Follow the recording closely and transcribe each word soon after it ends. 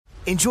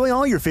Enjoy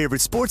all your favorite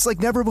sports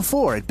like never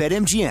before at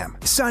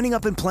BetMGM. Signing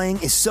up and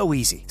playing is so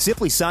easy.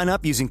 Simply sign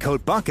up using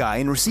code Buckeye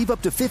and receive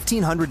up to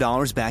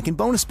 $1,500 back in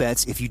bonus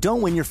bets if you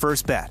don't win your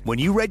first bet. When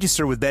you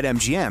register with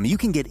BetMGM, you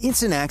can get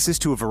instant access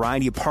to a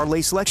variety of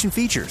parlay selection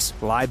features,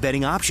 live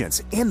betting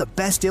options, and the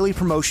best daily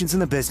promotions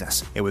in the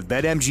business. And with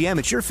BetMGM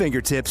at your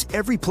fingertips,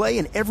 every play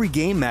and every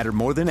game matter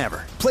more than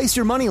ever. Place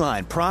your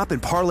moneyline, prop,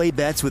 and parlay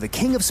bets with the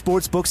king of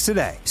sportsbooks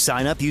today.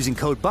 Sign up using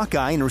code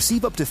Buckeye and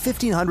receive up to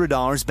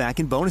 $1,500 back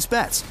in bonus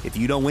bets if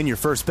you don't win your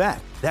first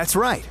bet. That's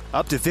right,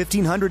 up to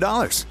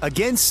 $1,500.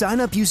 Again, sign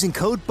up using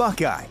code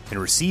Buckeye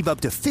and receive up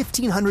to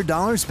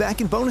 $1,500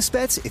 back in bonus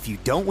bets if you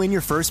don't win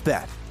your first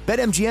bet.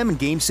 BetMGM and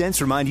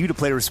GameSense remind you to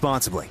play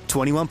responsibly.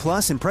 21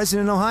 plus and present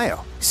in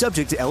Ohio.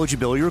 Subject to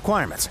eligibility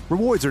requirements.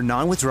 Rewards are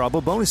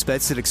non-withdrawable bonus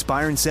bets that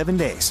expire in 7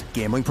 days.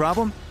 Gambling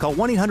problem? Call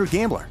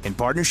 1-800-GAMBLER in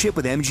partnership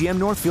with MGM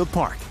Northfield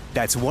Park.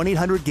 That's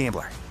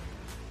 1-800-GAMBLER.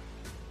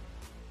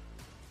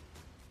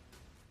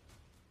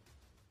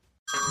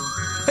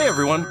 Hey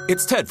everyone,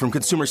 it's Ted from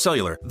Consumer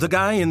Cellular, the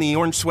guy in the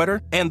orange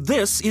sweater, and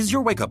this is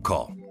your wake-up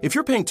call. If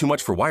you're paying too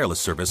much for wireless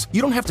service,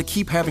 you don't have to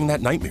keep having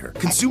that nightmare.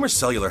 Consumer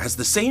Cellular has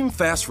the same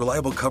fast,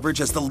 reliable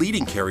coverage as the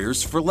leading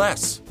carriers for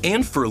less.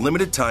 And for a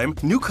limited time,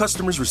 new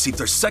customers receive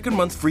their second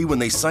month free when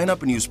they sign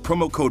up and use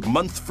promo code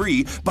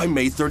MONTHFREE by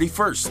May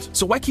 31st.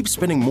 So why keep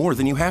spending more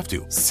than you have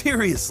to?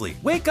 Seriously,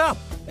 wake up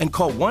and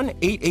call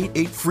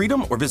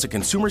 1-888-FREEDOM or visit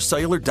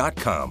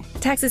consumercellular.com.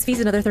 Taxes, fees,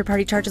 and other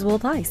third-party charges will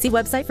apply. See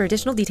website for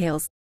additional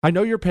details. I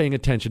know you're paying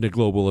attention to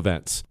global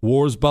events.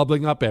 Wars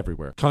bubbling up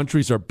everywhere.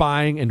 Countries are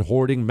buying and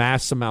hoarding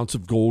mass amounts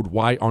of gold.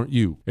 Why aren't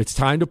you? It's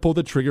time to pull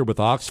the trigger with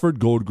Oxford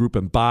Gold Group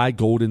and buy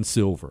gold and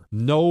silver.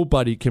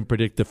 Nobody can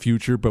predict the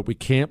future, but we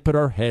can't put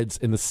our heads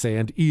in the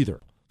sand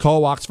either.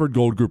 Call Oxford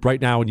Gold Group right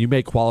now and you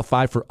may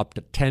qualify for up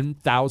to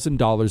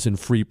 $10,000 in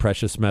free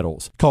precious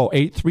metals. Call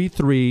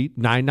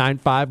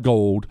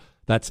 833-995-GOLD.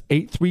 That's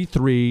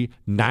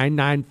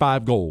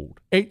 833-995-GOLD.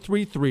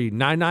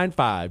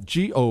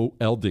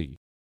 833-995-GOLD.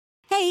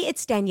 Hey,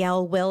 it's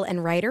Danielle, Will,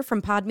 and Ryder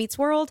from Pod Meets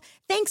World.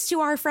 Thanks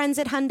to our friends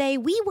at Hyundai,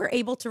 we were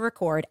able to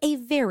record a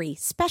very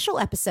special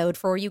episode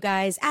for you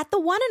guys at the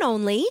one and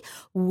only,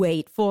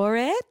 wait for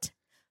it,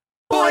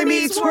 Boy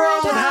Meets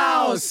World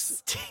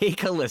House!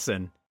 Take a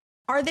listen.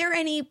 Are there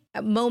any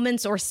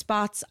moments or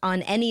spots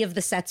on any of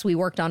the sets we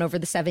worked on over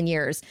the 7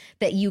 years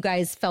that you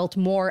guys felt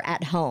more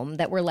at home,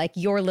 that were like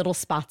your little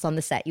spots on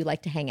the set you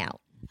like to hang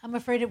out? I'm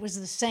afraid it was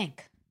the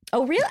sink.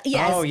 Oh, really?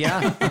 Yes. Oh,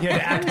 yeah. You had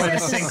to act by the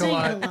sink a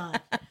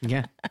lot.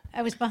 Yeah.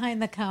 I was behind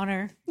the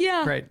counter.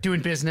 Yeah. Right.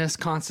 Doing business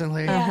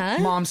constantly. Uh-huh.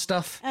 Mom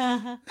stuff.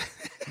 And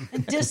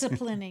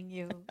disciplining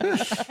you in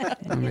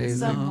Amazing.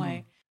 some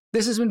way.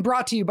 This has been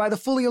brought to you by the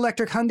fully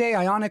electric Hyundai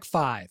Ioniq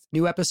 5.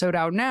 New episode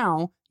out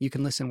now. You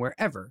can listen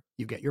wherever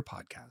you get your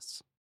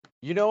podcasts.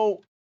 You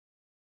know,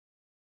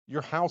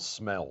 your house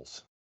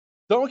smells.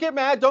 Don't get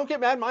mad. Don't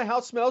get mad. My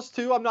house smells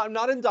too. I'm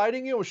not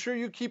indicting you. I'm sure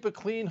you keep a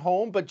clean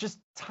home, but just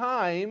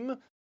time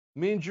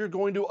means you're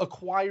going to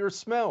acquire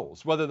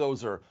smells, whether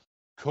those are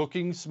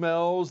cooking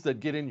smells that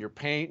get in your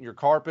paint and your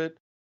carpet.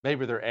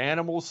 Maybe they're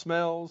animal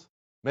smells.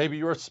 Maybe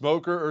you're a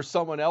smoker or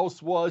someone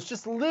else was.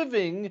 Just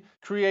living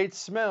creates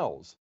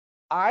smells.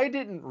 I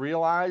didn't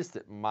realize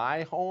that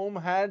my home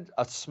had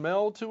a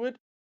smell to it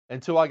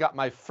until I got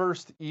my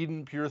first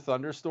Eden Pure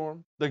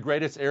Thunderstorm, the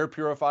greatest air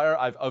purifier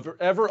I've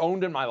ever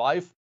owned in my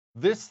life.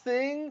 This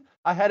thing,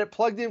 I had it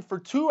plugged in for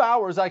 2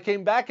 hours. I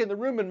came back in the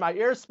room and my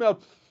air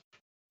smelled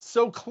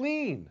so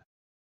clean.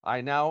 I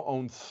now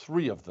own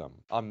 3 of them.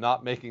 I'm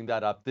not making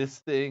that up. This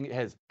thing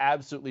has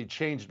absolutely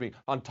changed me.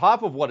 On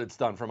top of what it's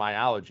done for my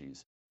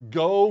allergies,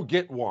 go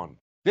get one.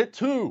 Get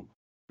 2.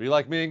 Be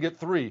like me and get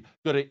 3.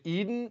 Go to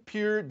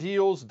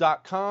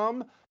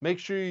EdenPureDeals.com. Make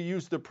sure you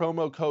use the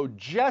promo code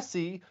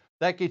Jesse.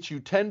 That gets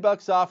you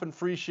 $10 off and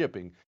free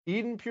shipping.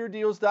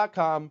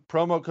 EdenPureDeals.com,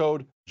 promo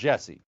code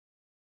Jesse.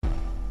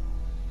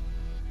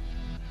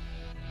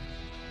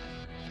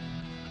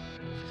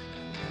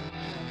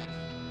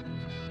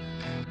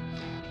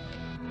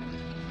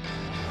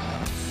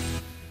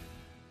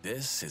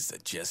 This is the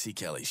Jesse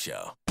Kelly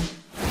Show.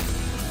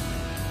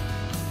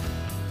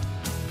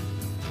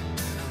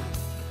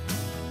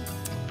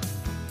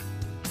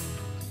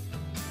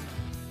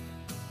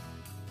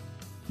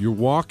 You're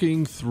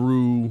walking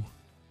through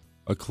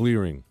a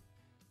clearing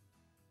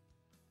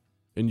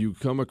and you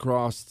come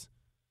across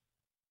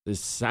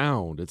this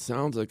sound. It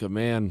sounds like a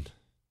man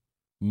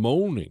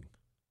moaning.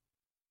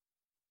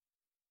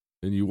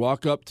 And you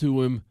walk up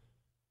to him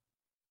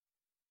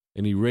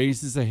and he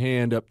raises a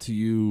hand up to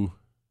you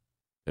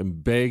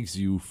and begs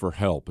you for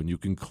help. And you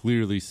can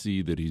clearly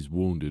see that he's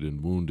wounded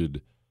and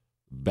wounded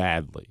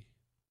badly.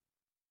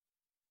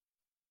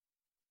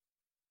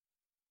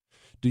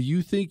 Do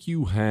you think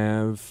you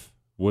have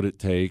what it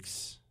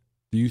takes?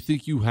 Do you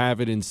think you have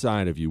it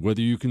inside of you,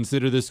 whether you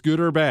consider this good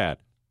or bad?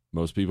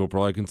 Most people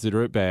probably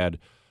consider it bad,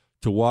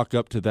 to walk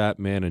up to that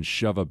man and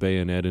shove a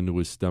bayonet into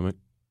his stomach?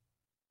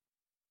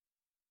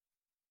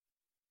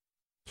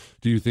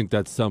 Do you think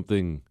that's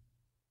something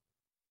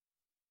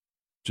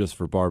just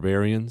for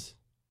barbarians?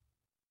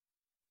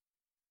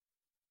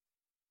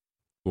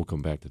 We'll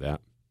come back to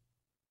that.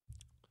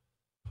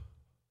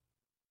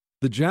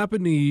 The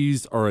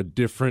Japanese are a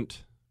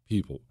different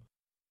people.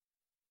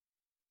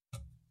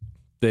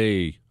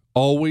 They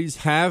always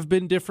have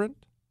been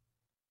different.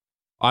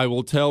 I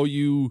will tell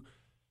you,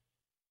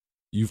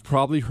 you've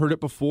probably heard it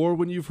before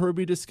when you've heard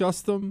me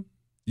discuss them.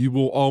 You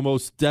will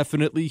almost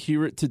definitely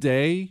hear it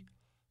today.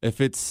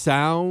 If it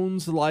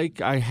sounds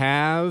like I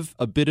have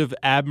a bit of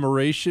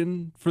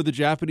admiration for the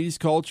Japanese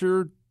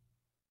culture,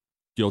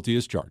 guilty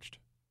as charged.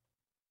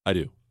 I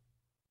do.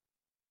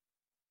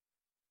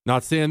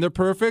 Not saying they're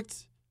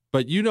perfect,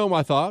 but you know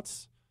my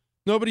thoughts.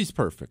 Nobody's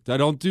perfect. I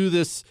don't do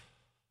this,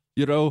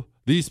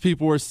 these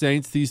people are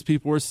saints, these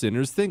people are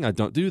sinners thing. I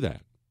don't do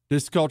that.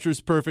 This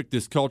culture's perfect,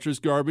 this culture's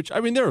garbage.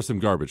 I mean, there are some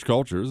garbage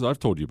cultures. I've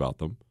told you about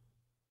them.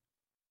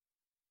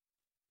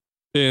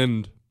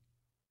 And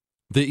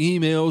the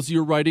emails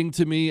you're writing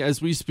to me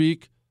as we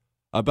speak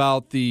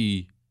about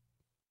the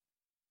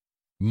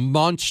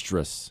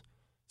monstrous,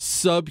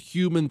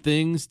 subhuman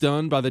things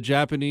done by the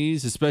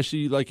Japanese,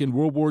 especially like in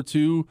World War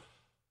II,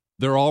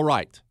 they're all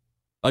right.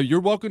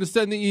 You're welcome to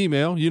send the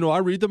email. I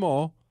read them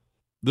all.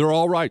 They're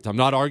all right. I'm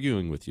not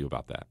arguing with you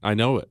about that. I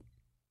know it.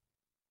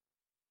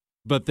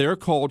 But their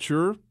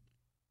culture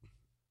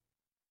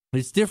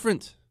is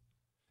different.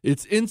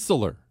 It's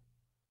insular.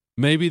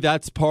 Maybe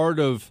that's part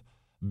of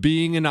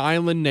being an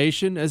island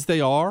nation as they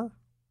are.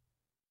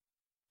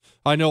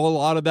 I know a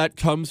lot of that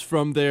comes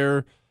from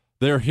their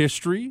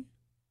history.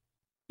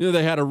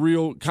 They had a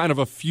real kind of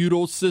a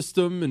feudal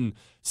system and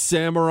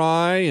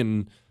samurai,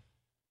 and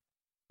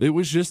it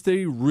was just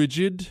a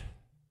rigid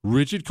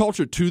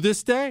culture to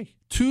this day.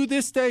 To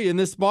this day, in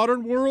this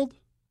modern world,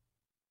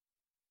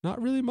 not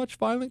really much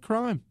violent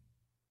crime.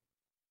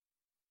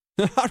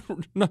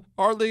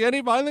 Hardly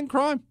any violent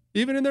crime,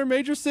 even in their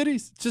major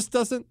cities. It just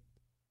doesn't.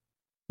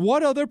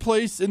 What other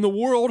place in the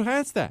world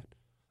has that?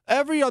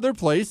 Every other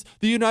place,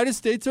 the United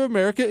States of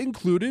America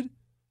included,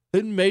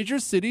 in major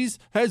cities,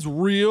 has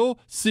real,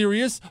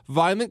 serious,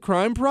 violent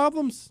crime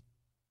problems.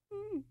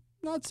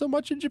 Not so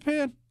much in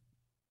Japan.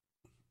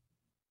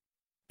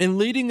 And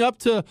leading up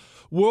to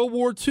World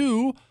War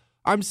II,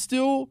 I've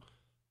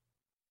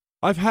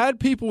had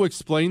people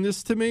explain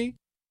this to me,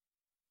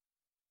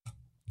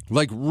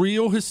 like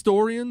real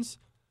historians.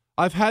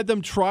 I've had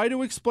them try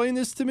to explain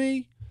this to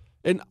me,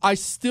 and I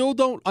still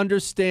don't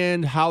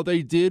understand how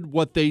they did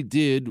what they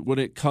did when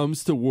it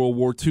comes to World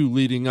War II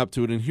leading up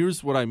to it. And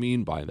here's what I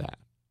mean by that.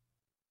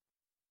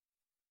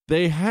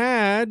 They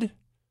had,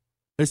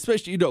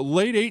 especially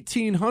late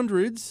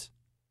 1800s,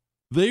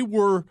 they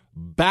were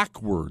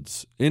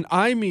backwards, and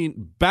I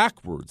mean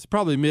backwards,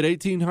 probably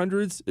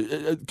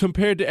mid-1800s,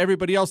 compared to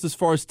everybody else as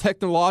far as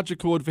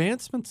technological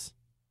advancements.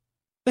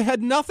 They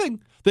had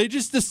nothing. They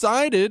just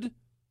decided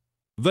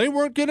they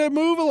weren't going to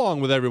move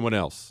along with everyone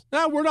else.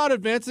 Now, we're not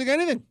advancing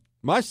anything.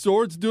 My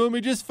sword's doing me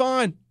just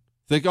fine.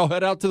 Think I'll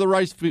head out to the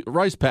rice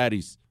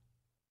paddies.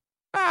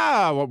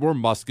 We're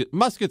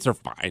muskets are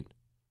fine.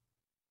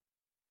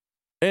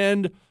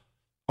 And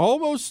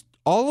almost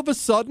all of a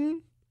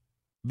sudden,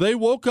 they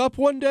woke up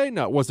one day.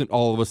 No, it wasn't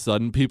all of a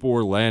sudden. People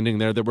were landing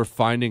there. They were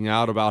finding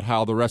out about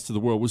how the rest of the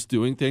world was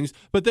doing things.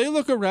 But they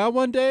look around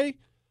one day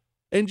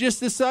and just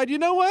decide, you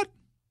know what?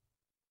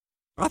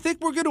 I think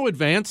we're going to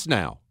advance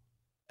now.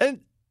 And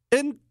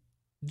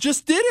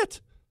just did it.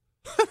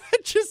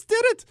 Just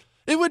did it.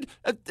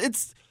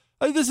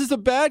 This is a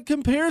bad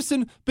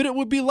comparison, but it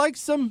would be like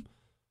some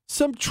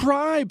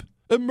tribe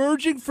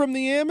emerging from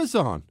the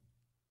Amazon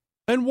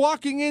and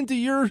walking into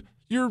your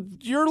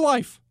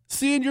life.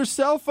 Seeing your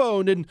cell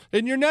phone and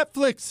your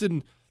Netflix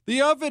and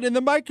the oven and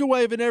the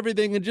microwave and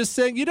everything and just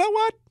saying, you know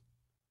what?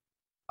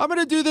 I'm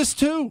going to do this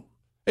too.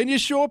 And you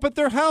show up at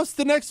their house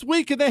the next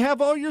week and they have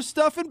all your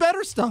stuff and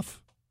better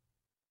stuff.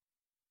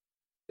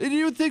 And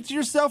you think to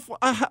yourself,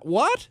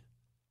 what?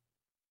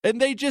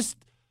 And they just,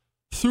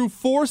 through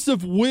force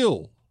of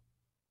will,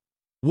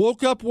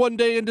 woke up one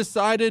day and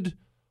decided,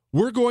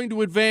 we're going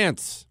to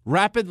advance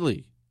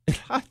rapidly. And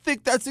I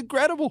think that's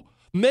incredible.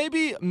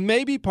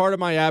 Maybe part of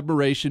my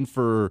admiration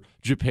for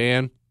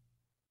Japan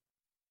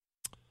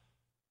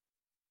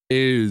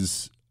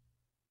is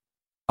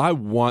I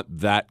want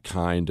that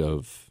kind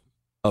of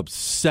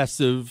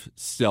obsessive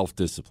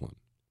self-discipline.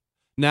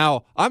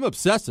 Now, I'm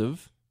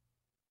obsessive.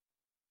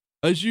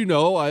 As you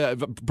know,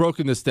 I've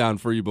broken this down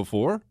for you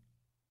before.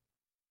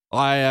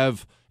 I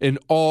have an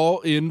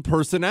all-in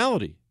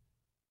personality,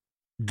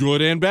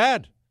 good and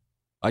bad.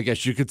 I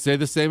guess you could say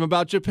the same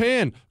about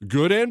Japan.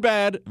 Good and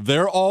bad,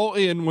 they're all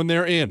in when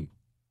they're in.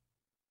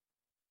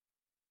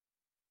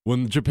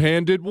 When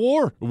Japan did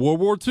World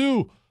War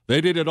II, they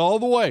did it all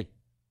the way.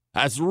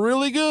 That's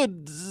really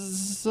good.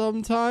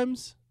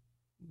 Sometimes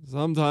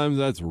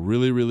that's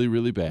really, really,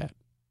 really bad.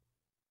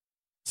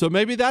 So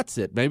maybe that's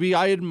it. Maybe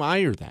I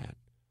admire that.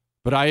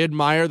 But I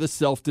admire the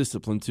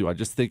self-discipline too. I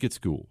just think it's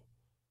cool.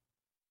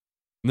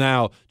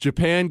 Now,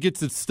 Japan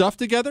gets its stuff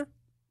together.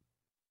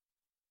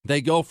 They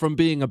go from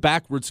being a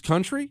backwards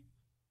country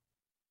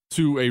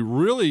to a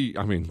really,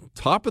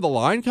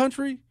 top-of-the-line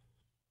country.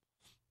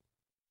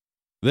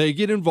 They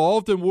get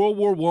involved in World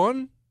War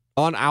I.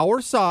 on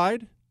our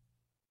side,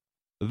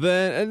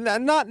 then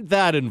and not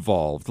that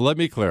involved. Let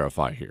me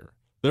clarify here.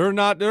 They're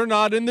not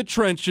in the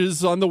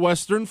trenches on the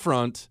Western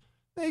Front.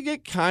 They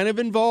get kind of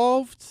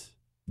involved,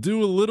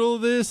 do a little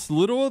of this,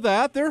 little of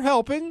that. They're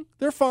helping.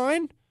 They're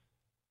fine.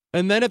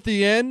 And then at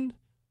the end,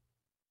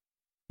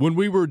 when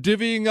we were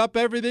divvying up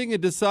everything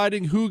and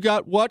deciding who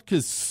got what,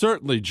 because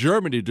certainly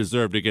Germany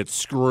deserved to get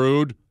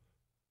screwed,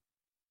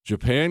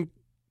 Japan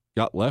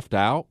got left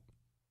out.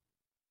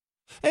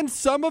 And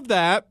some of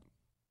that,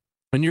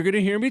 and you're going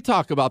to hear me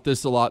talk about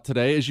this a lot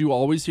today, as you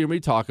always hear me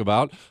talk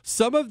about,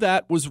 some of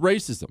that was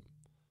racism.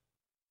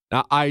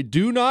 Now, I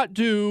do not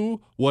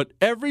do what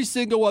every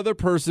single other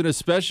person,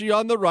 especially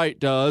on the right,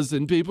 does,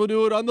 and people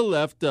do it on the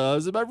left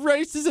does, about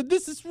racism.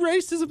 This is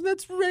racism.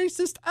 That's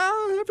racist.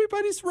 Oh,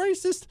 everybody's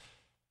racist.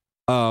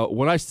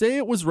 When I say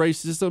it was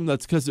racism,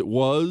 that's because it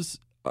was,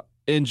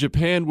 and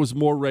Japan was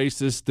more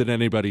racist than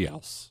anybody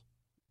else.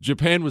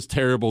 Japan was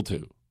terrible,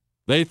 too.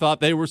 They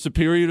thought they were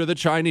superior to the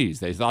Chinese.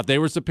 They thought they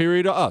were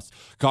superior to us.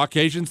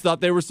 Caucasians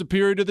thought they were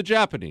superior to the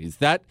Japanese.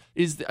 That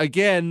is,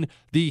 again,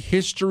 the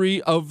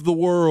history of the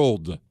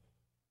world.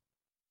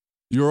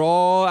 You're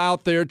all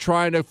out there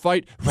trying to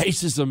fight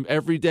racism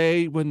every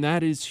day when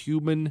that is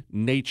human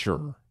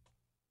nature.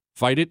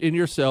 Fight it in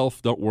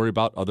yourself. Don't worry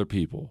about other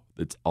people.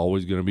 It's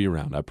always going to be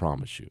around, I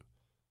promise you.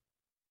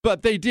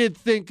 But they did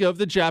think of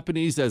the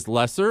Japanese as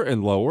lesser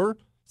and lower,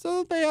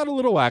 so they had a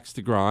little axe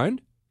to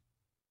grind.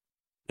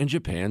 And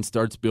Japan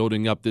starts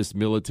building up this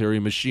military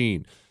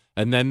machine.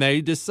 And then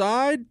they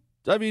decide,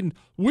 I mean,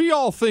 we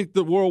all think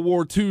that World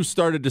War II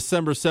started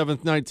December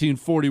 7th,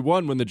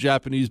 1941 when the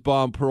Japanese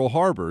bombed Pearl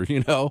Harbor,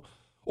 you know?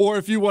 Or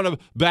if you want to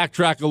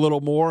backtrack a little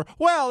more,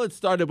 well, it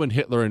started when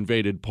Hitler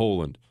invaded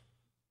Poland.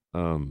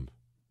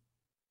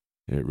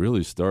 It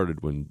really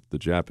started when the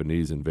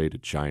Japanese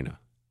invaded China,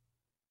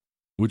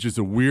 which is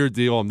a weird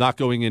deal. I'm not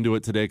going into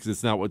it today because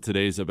it's not what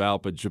today's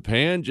about, but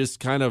Japan just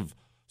kind of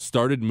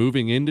started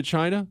moving into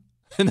China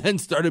and then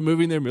started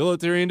moving their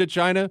military into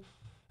China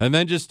and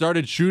then just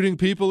started shooting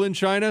people in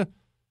China.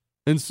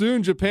 And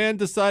soon Japan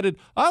decided,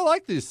 I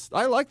like this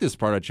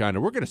part of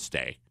China. We're going to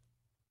stay.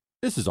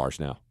 This is ours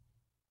now.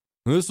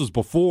 And this was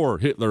before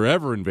Hitler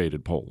ever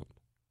invaded Poland.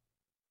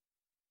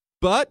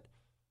 But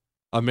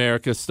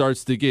America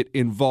starts to get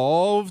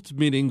involved,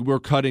 meaning we're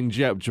cutting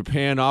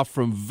Japan off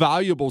from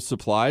valuable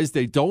supplies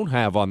they don't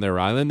have on their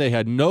island. They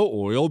had no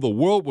oil. The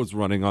world was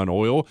running on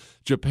oil.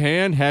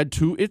 Japan had,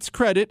 to its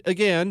credit,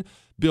 again,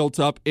 built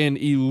up an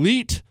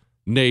elite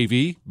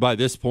navy by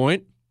this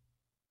point,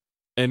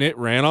 and it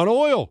ran on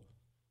oil.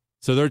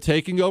 So they're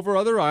taking over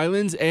other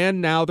islands,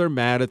 and now they're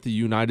mad at the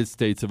United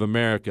States of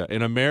America.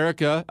 In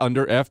America,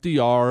 under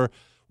FDR,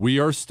 we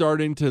are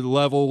starting to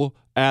level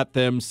at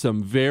them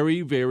some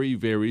very, very,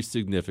 very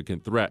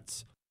significant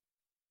threats.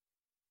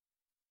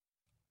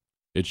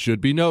 It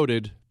should be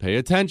noted, pay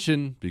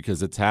attention,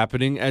 because it's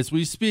happening as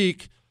we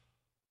speak.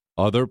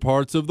 Other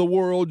parts of the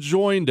world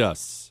joined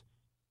us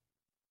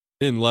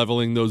in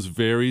leveling those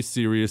very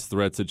serious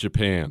threats at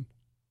Japan.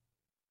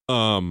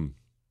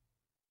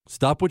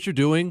 Stop what you're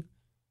doing.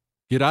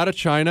 Get out of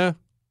China.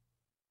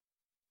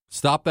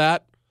 Stop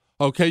that.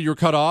 Okay, you're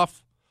cut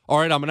off. All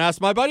right, I'm going to ask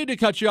my buddy to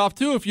cut you off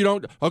too if you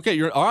don't. Okay,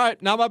 you're all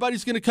right. Now my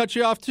buddy's going to cut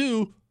you off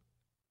too.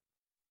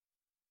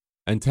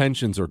 And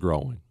tensions are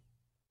growing.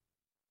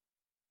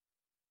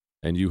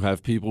 And you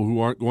have people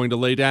who aren't going to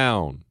lay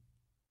down.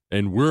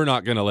 And we're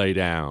not going to lay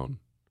down.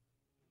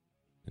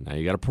 And now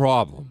you got a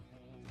problem.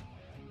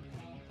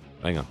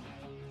 Hang on.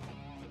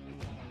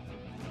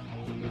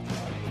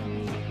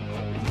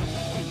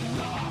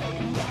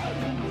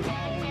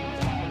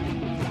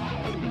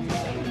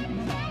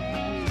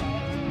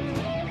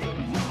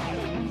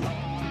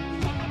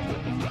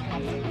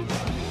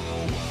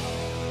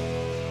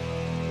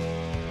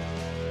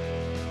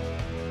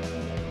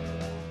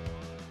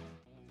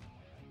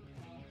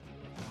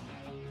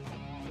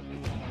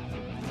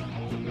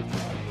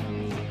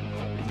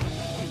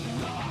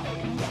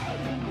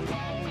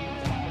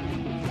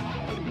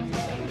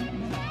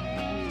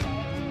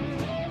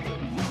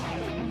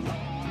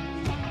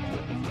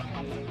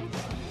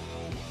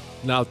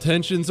 Now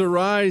tensions are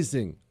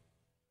rising.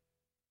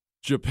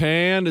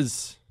 Japan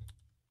is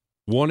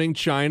wanting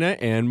China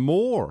and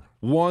more.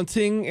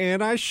 Wanting,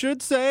 and I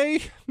should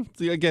say,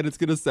 again, it's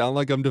going to sound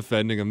like I'm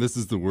defending them. This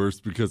is the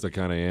worst because I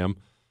kind of am.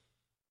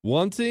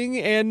 Wanting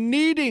and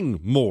needing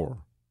more.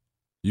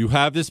 You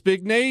have this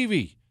big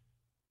navy.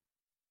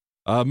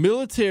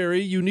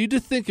 Military, you need to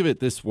think of it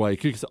this way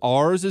because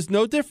ours is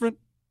no different.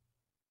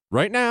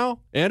 Right now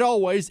and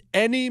always,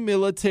 any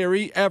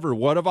military ever.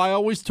 What have I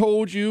always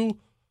told you?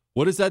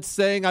 What is that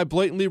saying I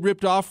blatantly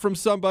ripped off from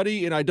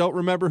somebody and I don't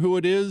remember who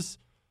it is?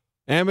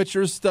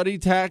 Amateurs study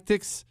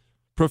tactics,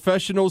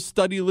 professionals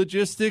study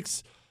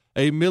logistics.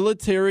 A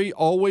military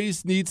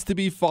always needs to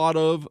be thought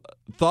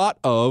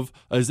of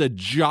as a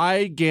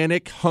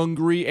gigantic,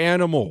 hungry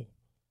animal.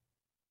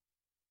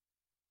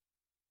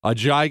 A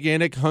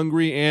gigantic,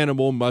 hungry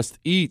animal must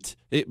eat.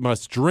 It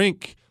must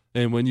drink.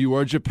 And when you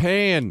are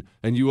Japan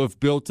and you have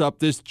built up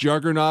this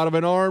juggernaut of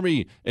an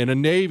army and a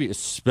navy,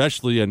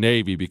 especially a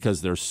navy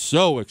because they're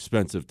so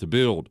expensive to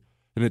build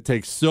and it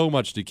takes so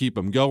much to keep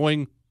them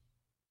going,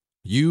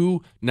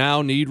 you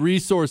now need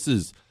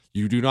resources.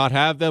 You do not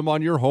have them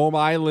on your home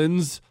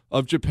islands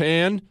of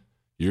Japan.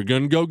 You're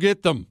going to go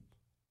get them.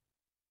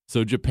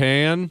 So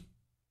Japan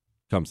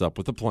comes up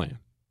with a plan.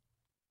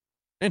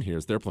 And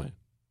here's their plan.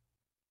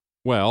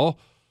 Well,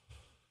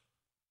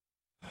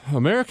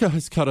 America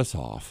has cut us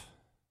off.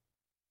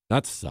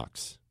 That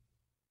sucks.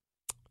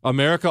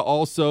 America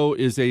also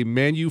is a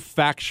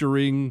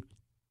manufacturing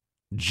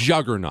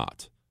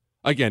juggernaut.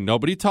 Again,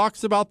 nobody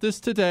talks about this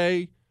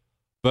today,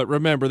 but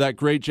remember that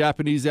great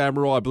Japanese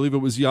admiral, I believe it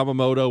was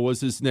Yamamoto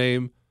was his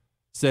name,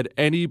 said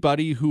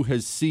anybody who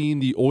has seen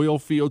the oil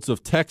fields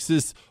of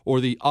Texas or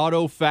the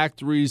auto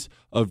factories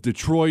of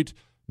Detroit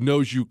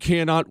knows you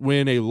cannot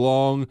win a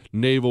long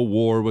naval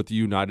war with the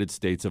United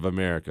States of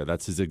America.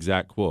 That's his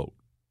exact quote.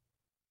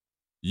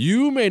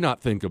 You may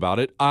not think about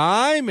it.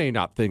 I may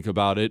not think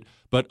about it.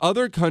 But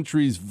other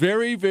countries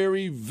very,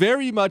 very,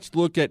 very much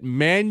look at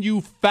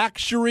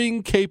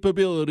manufacturing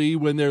capability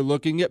when they're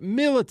looking at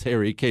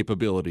military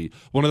capability.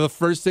 One of the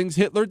first things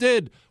Hitler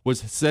did was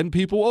send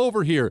people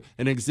over here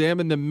and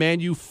examine the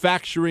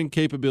manufacturing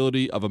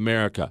capability of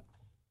America.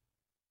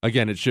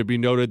 Again, it should be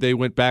noted they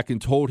went back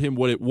and told him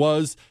what it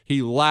was.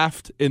 He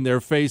laughed in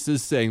their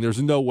faces, saying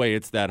there's no way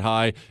it's that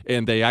high,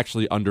 and they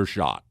actually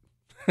undershot.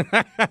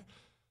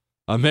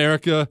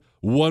 America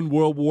won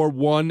World War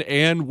I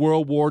and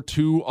World War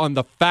II on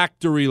the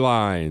factory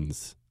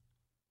lines.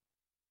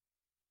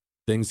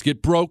 Things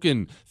get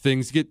broken.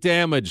 Things get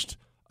damaged.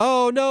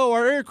 Oh, no,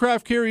 our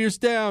aircraft carrier's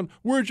down.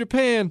 We're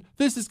Japan.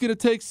 This is going to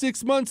take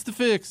 6 months to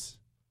fix.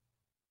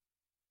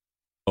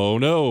 Oh,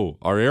 no,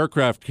 our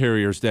aircraft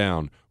carrier's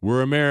down.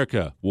 We're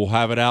America. We'll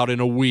have it out in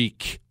a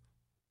week.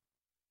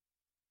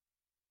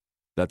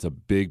 That's a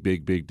big,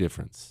 big, big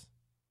difference.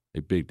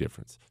 A big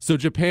difference. So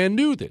Japan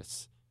knew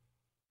this.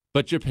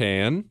 But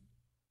Japan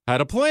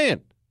had a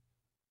plan.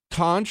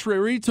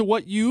 Contrary to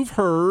what you've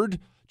heard,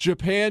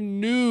 Japan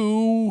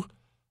knew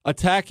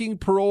attacking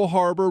Pearl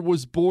Harbor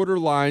was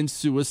borderline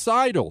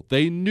suicidal.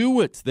 They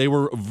knew it. They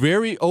were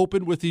very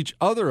open with each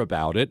other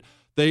about it.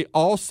 They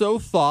also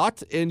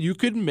thought, and you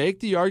could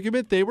make the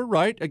argument they were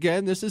right,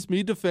 again, this is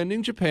me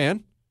defending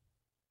Japan,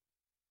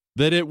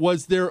 that it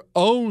was their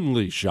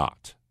only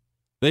shot.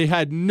 They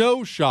had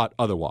no shot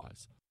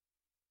otherwise.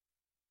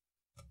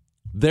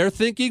 Their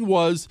thinking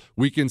was,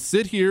 we can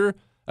sit here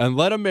and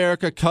let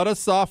America cut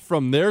us off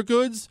from their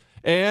goods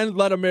and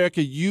let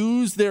America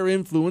use their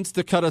influence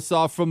to cut us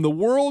off from the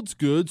world's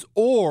goods,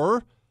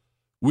 or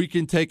we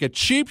can take a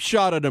cheap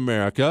shot at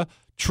America,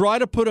 try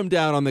to put them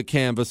down on the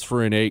canvas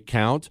for an 8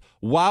 count.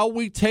 While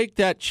we take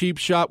that cheap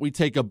shot, we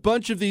take a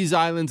bunch of these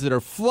islands that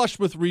are flush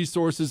with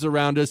resources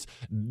around us,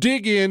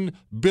 dig in,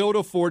 build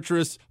a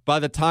fortress. By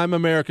the time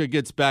America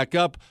gets back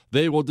up,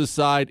 they will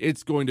decide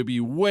it's going to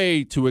be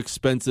way too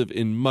expensive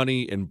in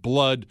money and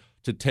blood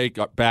to take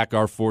back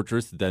our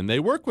fortress. Then they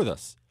work with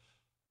us.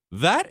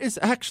 That is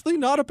actually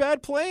not a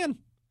bad plan.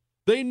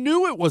 They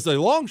knew it was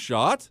a long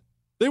shot.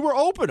 They were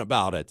open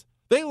about it.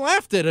 They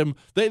laughed at him.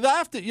 They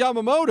laughed at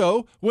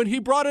Yamamoto when he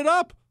brought it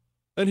up.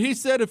 And he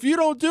said, if you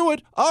don't do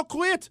it, I'll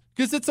quit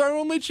because it's our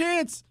only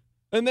chance.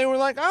 And they were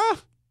like,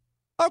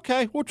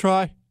 okay, we'll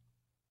try.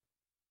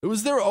 It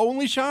was their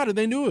only shot, and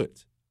they knew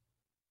it.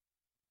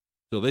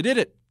 So they did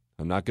it.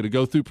 I'm not going to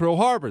go through Pearl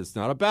Harbor. It's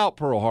not about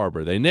Pearl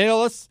Harbor. They nail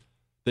us.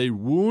 They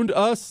wound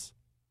us.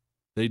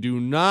 They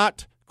do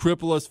not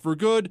cripple us for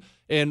good.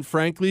 And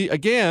frankly,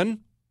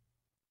 again,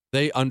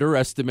 they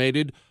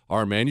underestimated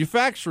our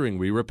manufacturing.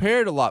 We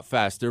repaired a lot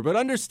faster. But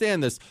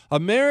understand this,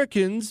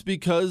 Americans,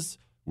 because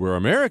we're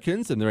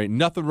Americans and there ain't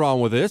nothing wrong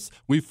with this,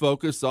 we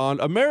focus on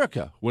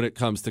America when it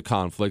comes to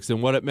conflicts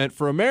and what it meant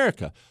for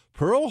America.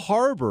 Pearl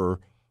Harbor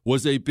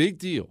was a big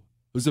deal.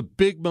 It was a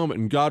big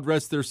moment, and God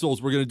rest their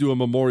souls. We're going to do a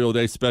Memorial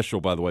Day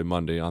special, by the way,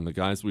 Monday on the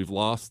guys we've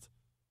lost.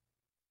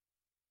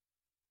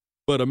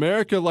 But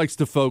America likes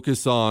to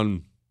focus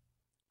on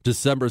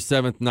December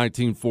 7th,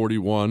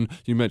 1941.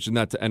 You mention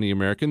that to any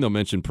American, they'll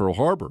mention Pearl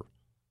Harbor.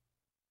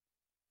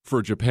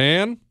 For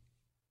Japan,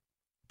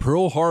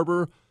 Pearl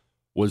Harbor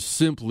was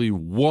simply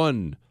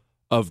one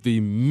of the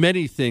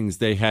many things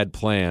they had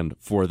planned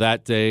for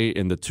that day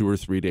and the 2 or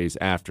 3 days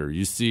after.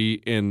 You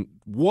see, in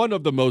one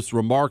of the most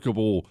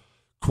remarkable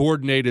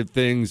coordinated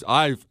things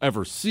I've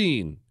ever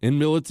seen in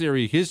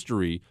military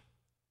history,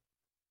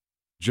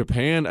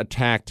 Japan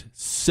attacked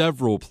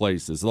several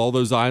places. All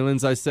those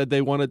islands I said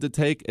they wanted to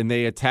take, and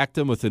they attacked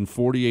them within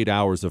 48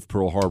 hours of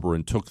Pearl Harbor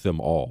and took them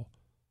all.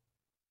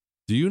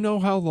 Do you know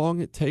how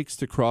long it takes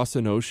to cross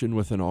an ocean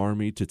with an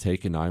army to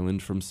take an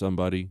island from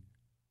somebody?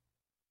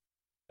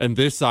 And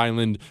this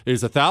island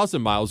is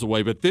 1,000 miles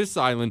away, but this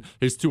island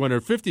is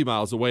 250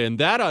 miles away, and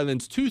that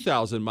island's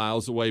 2,000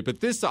 miles away,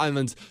 but this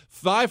island's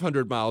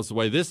 500 miles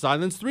away. This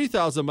island's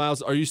 3,000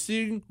 miles. Are you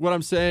seeing what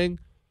I'm saying?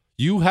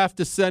 You have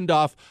to send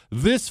off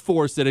this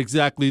force at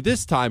exactly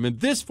this time,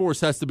 and this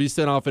force has to be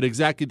sent off at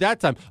exactly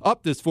that time.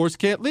 This force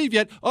can't leave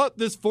yet.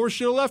 This force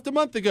should have left a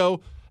month ago.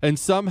 And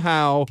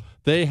somehow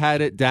they had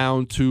it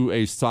down to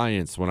a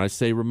science. When I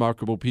say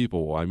remarkable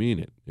people, I mean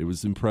it. It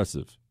was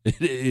impressive.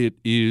 It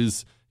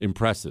is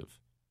impressive.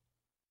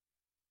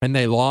 And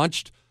they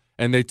launched,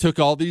 and they took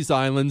all these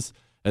islands,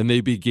 and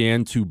they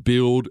began to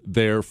build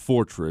their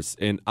fortress.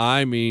 And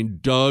I mean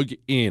dug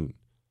in.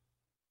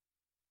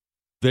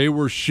 They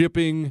were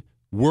shipping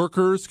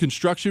workers,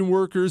 construction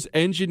workers,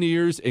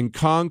 engineers, and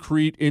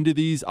concrete into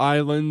these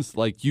islands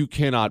like you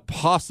cannot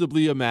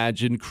possibly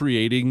imagine,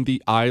 creating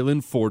the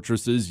island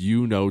fortresses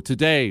you know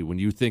today when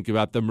you think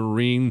about the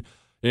Marine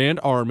and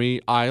Army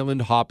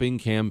island hopping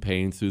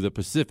campaign through the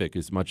Pacific.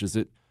 As much as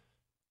it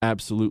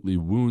absolutely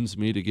wounds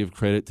me to give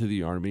credit to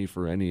the Army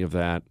for any of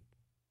that,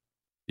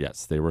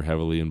 yes, they were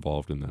heavily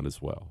involved in that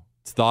as well.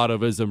 It's thought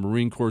of as a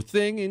Marine Corps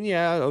thing, and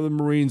yeah, the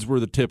Marines were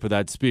the tip of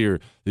that spear.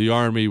 The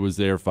Army was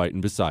there fighting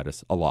beside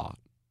us a lot.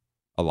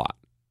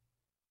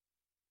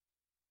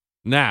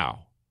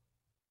 Now,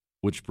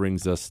 which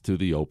brings us to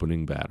the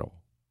opening battle.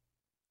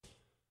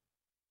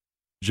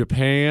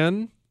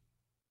 Japan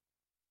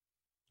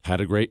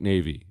had a great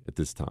Navy at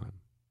this time.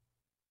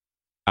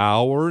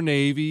 Our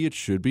Navy, it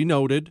should be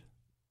noted,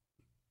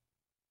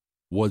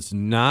 was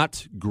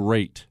not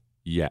great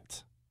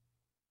yet.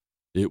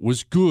 It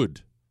was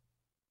good.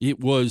 It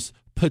was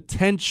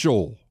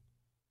potential.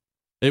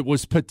 It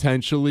was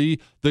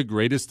potentially the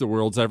greatest the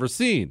world's ever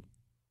seen.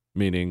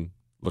 Meaning,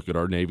 look at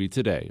our Navy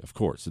today. Of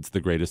course, it's the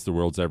greatest the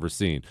world's ever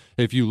seen.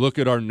 If you look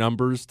at our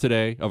numbers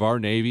today of our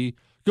Navy,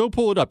 go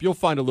pull it up. You'll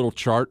find a little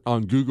chart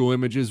on Google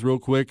Images real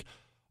quick.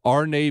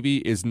 Our Navy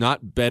is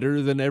not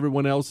better than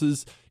everyone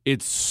else's.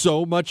 It's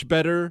so much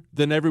better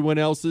than everyone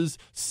else's.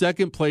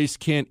 Second place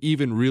can't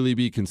even really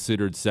be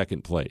considered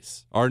second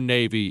place. Our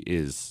Navy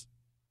is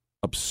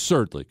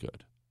absurdly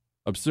good.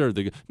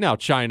 Absurdly good. Now,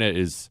 China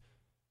is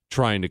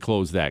trying to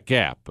close that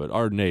gap, but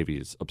our Navy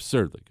is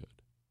absurdly good.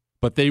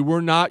 But they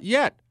were not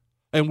yet.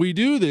 And we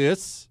do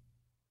this.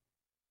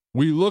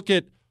 We look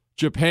at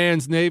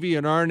Japan's Navy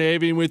and our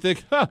Navy, and we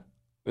think, the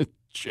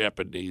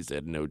Japanese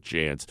had no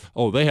chance.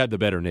 Oh, they had the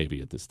better Navy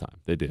at this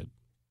time. They did.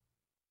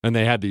 And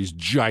they had these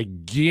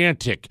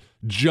gigantic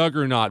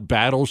juggernaut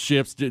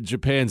battleships.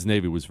 Japan's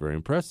Navy was very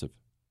impressive.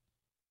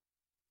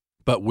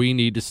 But we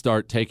need to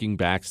start taking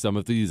back some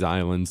of these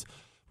islands,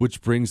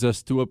 which brings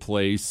us to a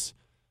place,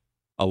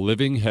 a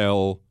living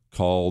hell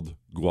called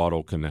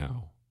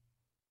Guadalcanal.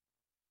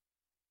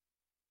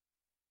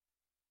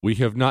 We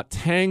have not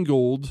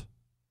tangled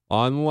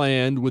on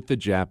land with the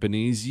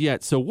Japanese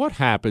yet. So what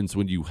happens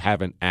when you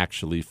haven't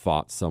actually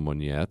fought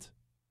someone yet?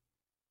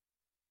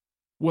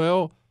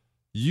 Well,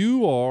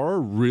 you are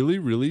really,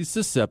 really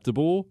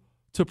susceptible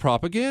to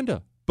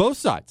propaganda. Both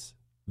sides,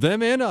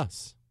 them and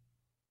us.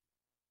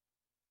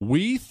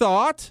 We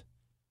thought,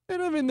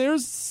 and I mean,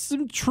 there's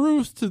some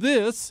truth to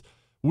this,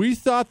 we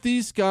thought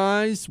these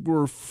guys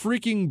were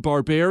freaking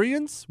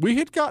barbarians. We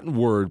had gotten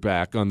word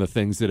back on the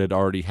things that had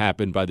already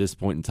happened by this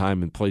point in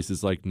time in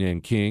places like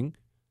Nanking.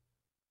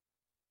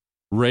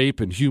 Rape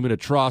and human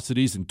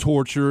atrocities and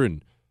torture.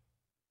 And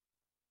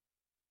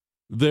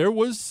there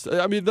was,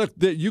 I mean,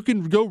 you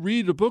can go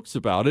read the books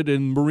about it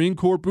in Marine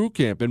Corps boot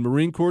camp and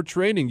Marine Corps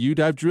training. You'd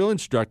have drill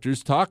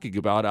instructors talking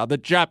about how the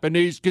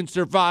Japanese can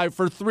survive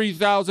for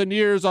 3,000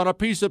 years on a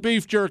piece of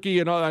beef jerky.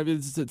 And all. I mean,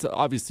 it's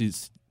obviously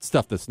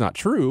stuff that's not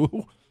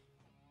true,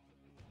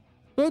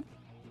 but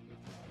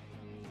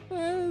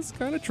it's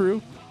kind of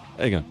true.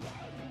 Hang on.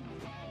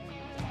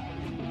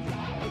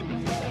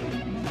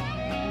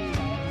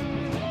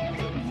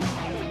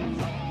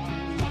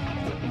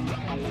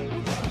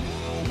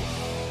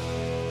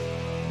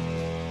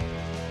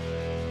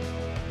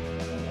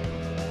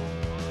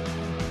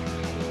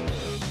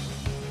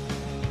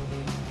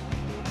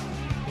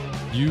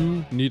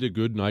 You need a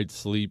good night's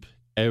sleep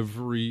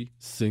every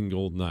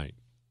single night.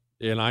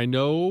 And I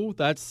know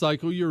that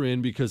cycle you're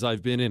in because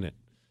I've been in it,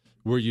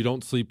 where you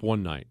don't sleep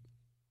one night,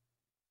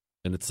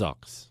 and it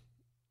sucks.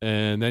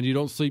 And then you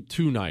don't sleep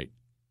two nights,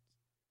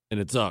 and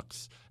it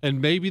sucks. And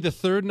maybe the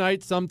third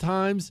night,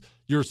 sometimes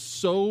you're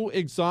so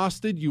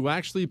exhausted, you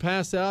actually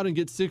pass out and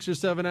get 6 or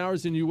 7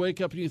 hours, and you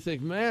wake up and you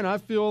think, man, I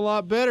feel a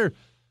lot better.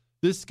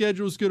 This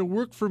schedule is going to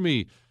work for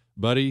me.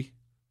 Buddy,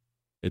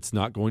 it's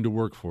not going to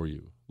work for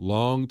you.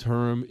 Long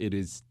term, it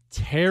is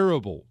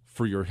terrible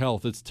for your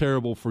health. It's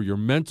terrible for your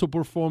mental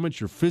performance,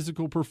 your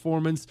physical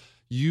performance.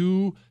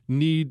 You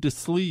need to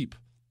sleep.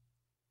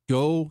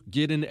 Go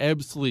get an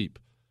ebb sleep.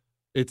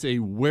 It's a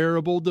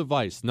wearable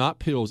device, not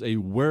pills, a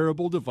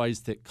wearable device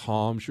that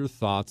calms your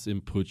thoughts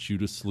and puts you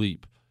to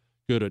sleep.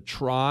 Go to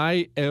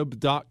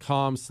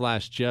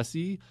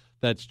tryebb.com/Jesse.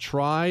 That's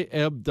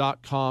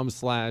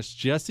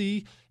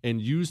tryebb.com/Jesse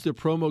and use the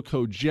promo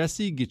code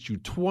Jesse. Get you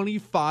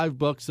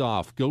 $25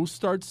 off. Go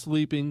start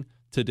sleeping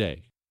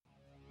today.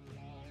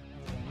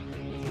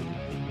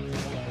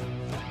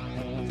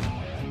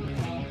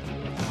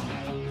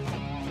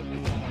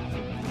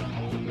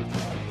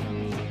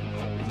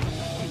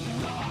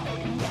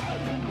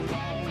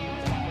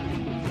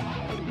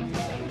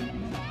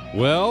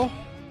 Well,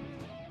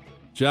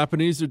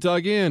 Japanese are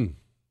dug in.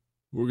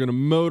 We're going to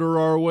motor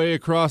our way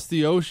across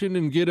the ocean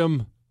and get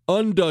them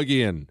undug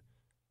in.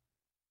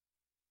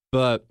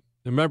 But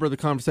remember the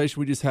conversation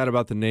we just had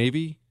about the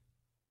Navy?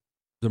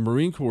 The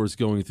Marine Corps is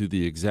going through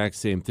the exact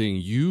same thing.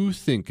 You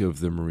think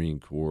of the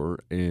Marine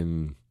Corps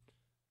in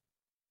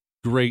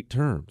great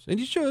terms, and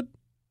you should.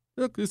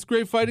 Look, this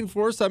great fighting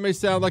force. I may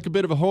sound like a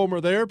bit of a homer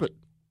there, but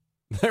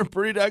they're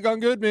pretty daggone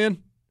good,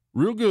 man.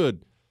 Real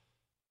good.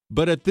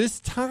 But at this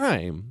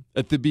time,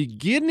 at the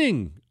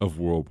beginning of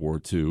World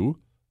War II,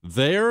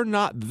 they're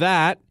not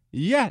that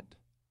yet.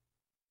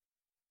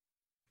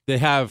 They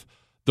have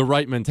the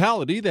right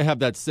mentality. They have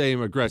that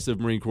same aggressive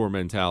Marine Corps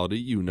mentality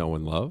you know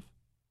and love.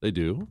 They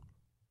do.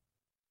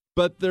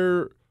 But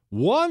there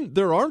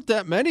aren't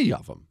that many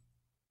of them.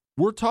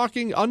 We're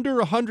talking under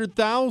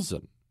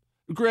 100,000.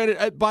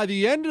 Granted, by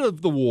the end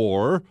of the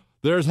war,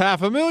 there's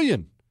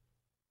 500,000.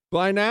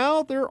 By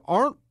now, there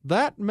aren't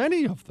that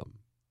many of them.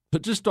 There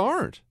just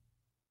aren't.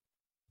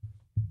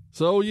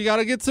 So you got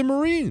to get some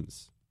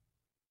Marines.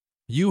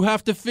 You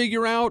have to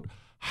figure out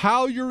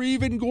how you're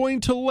even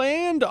going to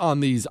land on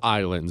these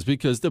islands,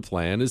 because the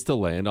plan is to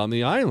land on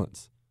the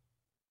islands.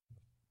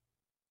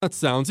 That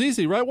sounds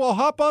easy, right? Well,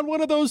 hop on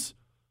one of those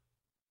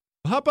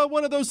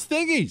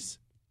thingies.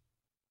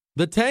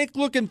 The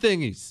tank-looking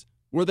thingies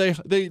where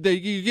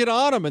you get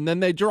on them and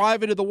then they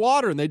drive into the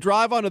water and they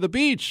drive onto the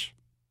beach.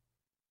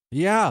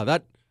 Yeah,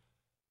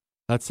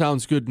 that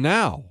sounds good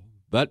now.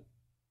 That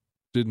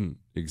didn't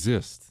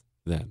exist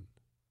then.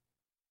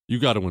 You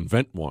got to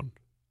invent one.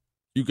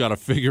 You got to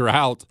figure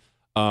out,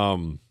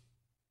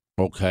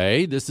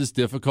 okay, this is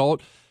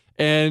difficult.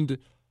 And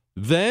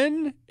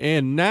then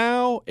and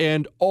now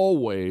and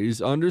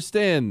always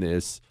understand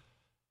this.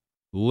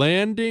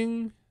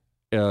 Landing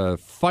a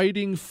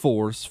fighting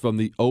force from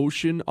the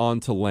ocean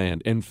onto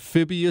land,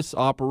 amphibious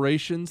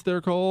operations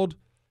they're called,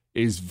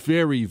 is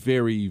very,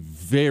 very,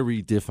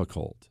 very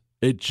difficult.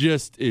 It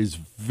just is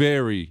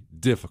very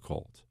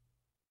difficult.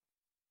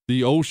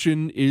 The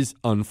ocean is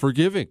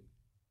unforgiving.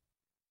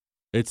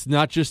 It's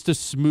not just a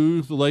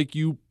smooth lake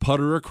you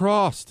putter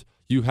across.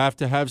 You have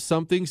to have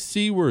something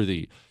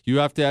seaworthy. You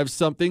have to have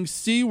something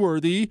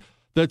seaworthy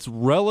that's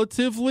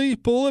relatively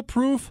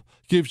bulletproof,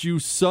 gives you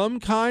some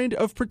kind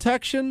of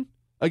protection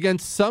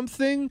against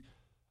something.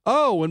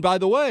 Oh, and by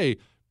the way,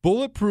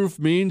 bulletproof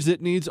means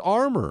it needs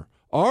armor.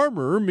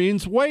 Armor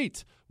means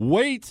weight.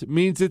 Weight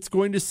means it's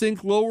going to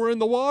sink lower in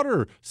the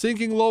water.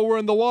 Sinking lower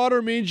in the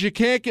water means you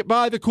can't get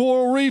by the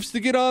coral reefs to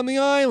get on the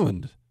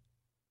island.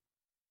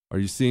 Are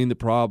you seeing the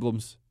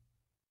problems?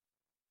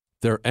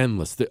 They're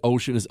endless. The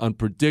ocean is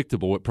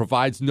unpredictable. It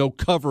provides no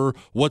cover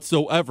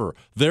whatsoever.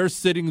 They're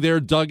sitting there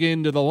dug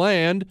into the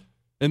land,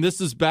 and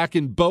this is back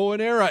in bow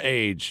and arrow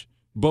age,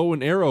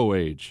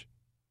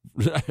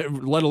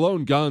 let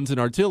alone guns and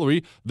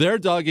artillery. They're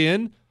dug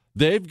in.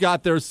 They've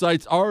got their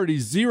sights already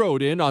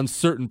zeroed in on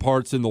certain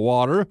parts in the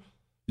water.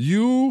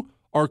 You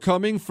are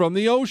coming from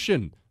the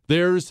ocean.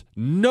 There's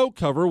no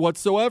cover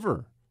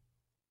whatsoever.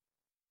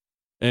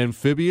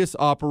 Amphibious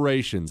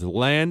operations,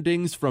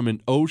 landings from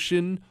an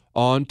ocean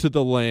onto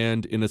the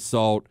land in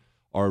assault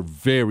are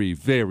very,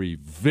 very,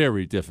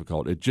 very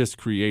difficult. It just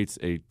creates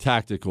a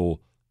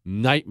tactical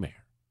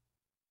nightmare.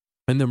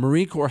 And the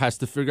Marine Corps has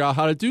to figure out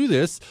how to do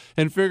this,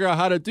 and figure out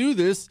how to do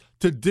this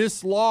to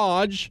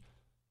dislodge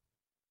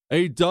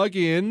a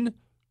dug-in,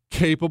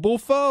 capable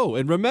foe.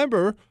 And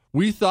remember,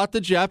 we thought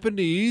the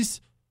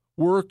Japanese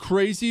were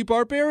crazy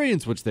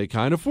barbarians, which they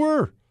kind of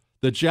were.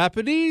 The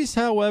Japanese,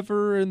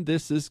 however, and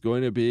this is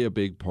going to be a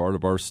big part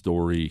of our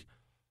story,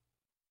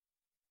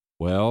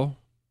 well,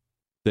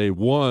 they,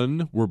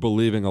 were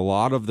believing a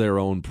lot of their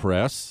own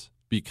press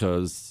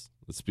because,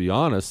 let's be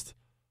honest,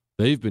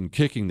 they've been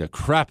kicking the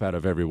crap out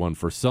of everyone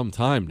for some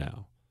time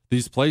now.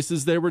 These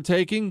places they were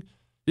taking,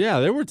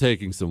 yeah, they were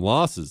taking some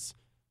losses,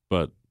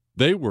 but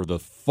they were the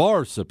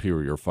far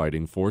superior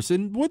fighting force.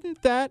 And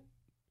wouldn't that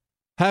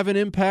have an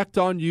impact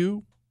on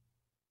you?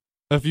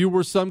 If you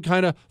were some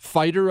kind of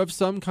fighter of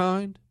some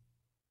kind?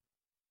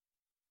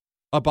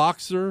 A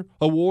boxer,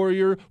 a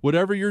warrior,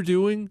 whatever you're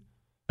doing,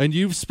 and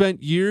you've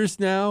spent years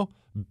now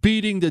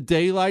beating the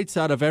daylights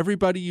out of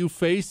everybody you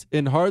face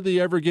and hardly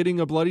ever getting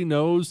a bloody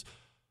nose,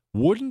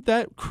 wouldn't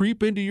that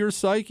creep into your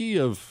psyche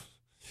of,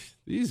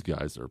 these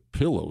guys are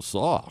pillow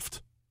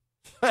soft?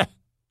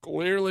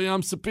 Clearly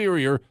I'm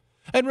superior.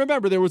 And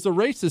remember, there was a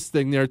racist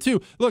thing there,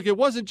 too. Look, it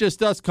wasn't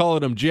just us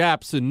calling them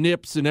Japs and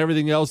Nips and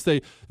everything else,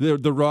 the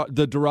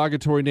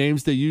derogatory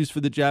names they used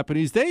for the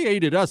Japanese. They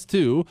hated us,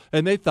 too,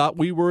 and they thought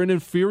we were an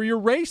inferior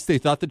race. They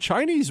thought the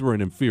Chinese were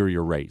an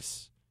inferior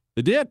race.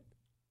 They did.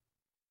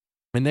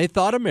 And they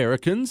thought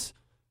Americans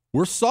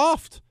were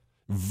soft.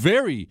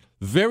 Very,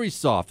 very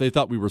soft. They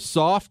thought we were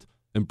soft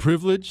and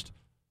privileged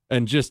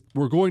and just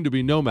were going to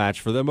be no match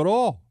for them at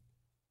all.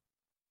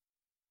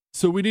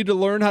 So we need to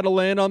learn how to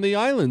land on the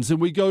islands, and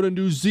we go to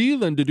New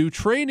Zealand to do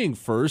training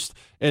first,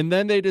 and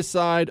then they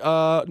decide,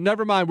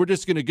 never mind, we're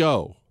just going to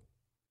go.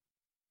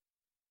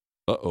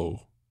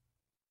 Uh-oh.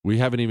 We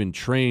haven't even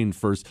trained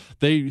first.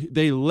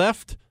 They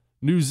left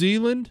New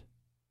Zealand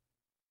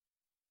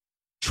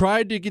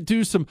tried to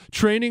do some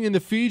training in the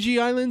Fiji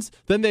Islands.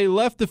 Then they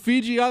left the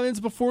Fiji Islands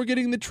before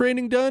getting the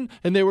training done,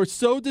 and they were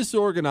so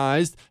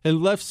disorganized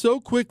and left so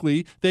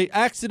quickly, they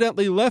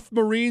accidentally left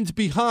Marines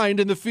behind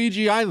in the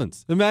Fiji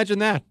Islands. Imagine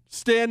that,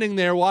 standing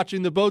there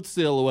watching the boat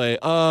sail away.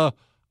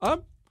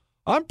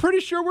 I'm pretty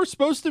sure we're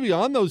supposed to be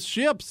on those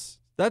ships.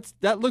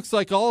 That looks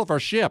like all of our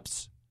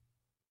ships.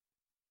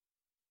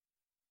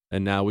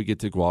 And now we get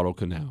to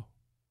Guadalcanal.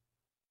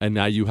 And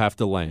now you have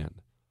to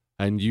land.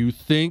 And you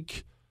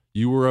think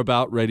you were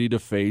about ready to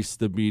face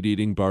the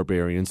meat-eating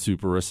barbarian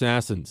super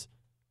assassins.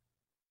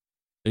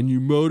 And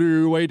you motor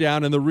your way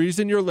down, and the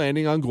reason you're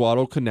landing on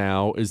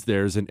Guadalcanal is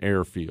there's an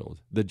airfield.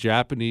 The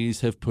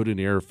Japanese have put an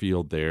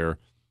airfield there,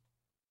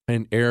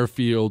 and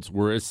airfields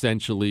were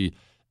essentially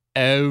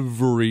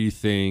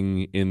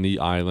everything in the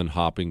island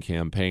hopping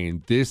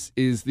campaign. This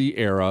is the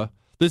era.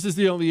 This is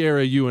the only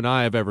era you and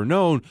I have ever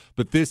known,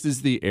 but this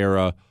is the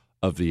era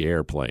of the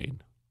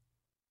airplane.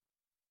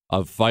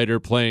 Of fighter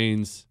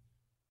planes,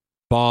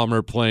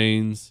 bomber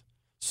planes,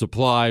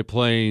 supply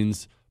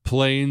planes.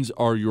 Planes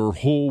are your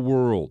whole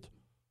world.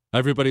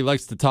 Everybody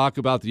likes to talk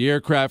about the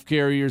aircraft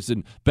carriers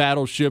and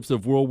battleships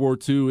of World War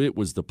II. It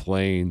was the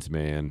planes,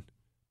 man.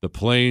 The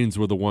planes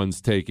were the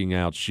ones taking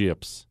out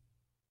ships.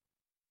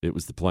 It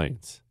was the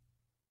planes.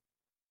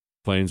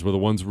 Planes were the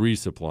ones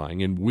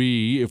resupplying. And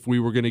we, if we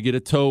were going to get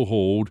a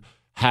toehold,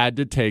 had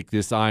to take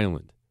this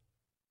island.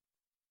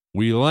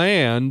 We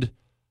land,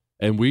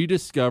 and we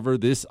discover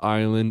this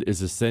island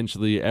is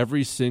essentially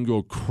every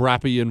single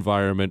crappy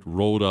environment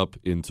rolled up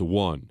into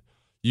one.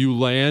 You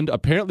land,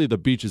 apparently the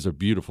beaches are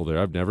beautiful there.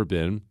 I've never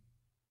been.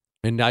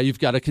 And now you've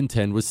got to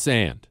contend with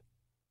sand.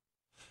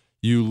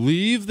 You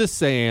leave the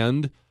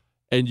sand,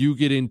 and you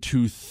get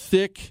into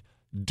thick,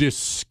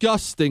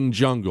 disgusting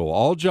jungle.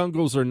 All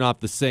jungles are not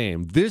the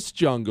same. This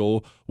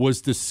jungle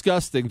was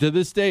disgusting. To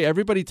this day,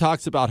 everybody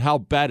talks about how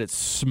bad it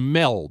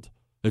smelled.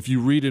 If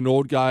you read an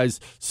old guy's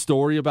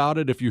story about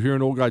it, if you hear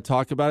an old guy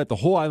talk about it, the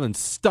whole island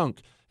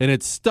stunk. And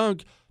it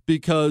stunk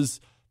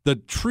because the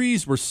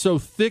trees were so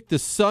thick the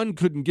sun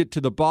couldn't get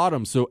to the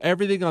bottom. So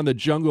everything on the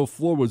jungle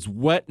floor was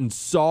wet and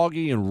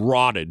soggy and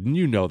rotted. And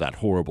you know that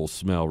horrible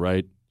smell,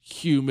 right?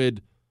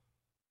 Humid.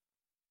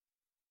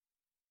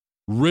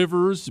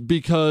 Rivers,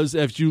 because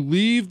if you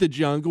leave the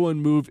jungle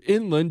and move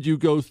inland, you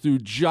go through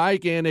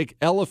gigantic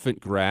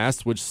elephant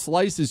grass, which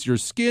slices your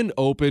skin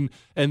open,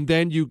 and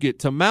then you get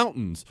to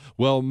mountains.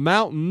 Well,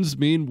 mountains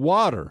mean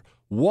water.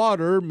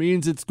 Water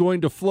means it's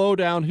going to flow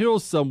downhill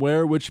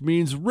somewhere, which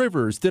means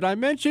rivers. Did I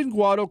mention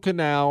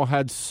Guadalcanal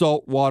had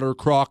saltwater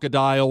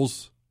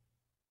crocodiles?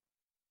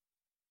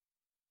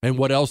 And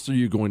what else are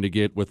you going to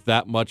get with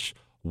that much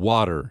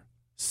water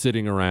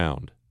sitting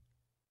around?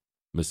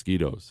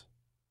 Mosquitoes.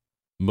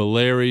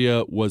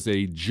 Malaria was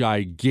a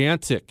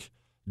gigantic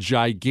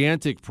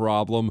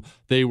problem.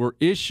 They were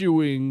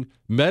issuing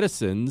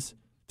medicines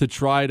to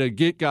try to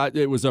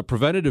it was a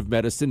preventative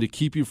medicine to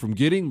keep you from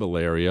getting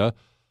malaria.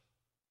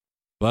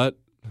 But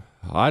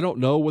I don't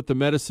know what the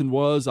medicine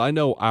was. I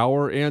know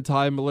our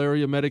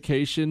anti-malaria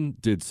medication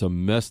did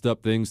some messed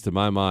up things to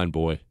my mind,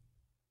 boy.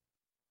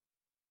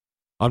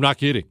 I'm not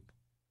kidding.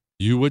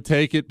 You would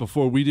take it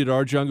before we did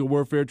our jungle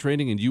warfare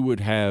training, and you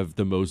would have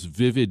the most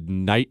vivid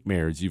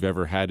nightmares you've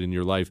ever had in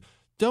your life.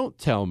 Don't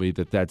tell me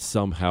that that's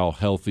somehow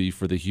healthy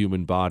for the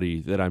human body,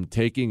 that I'm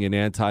taking an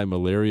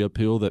anti-malaria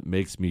pill that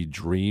makes me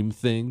dream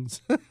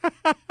things.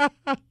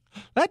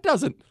 That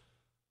doesn't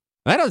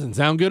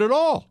sound good at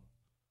all.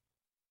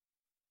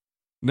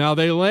 Now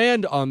they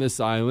land on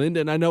this island,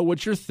 and I know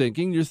what you're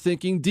thinking. You're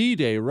thinking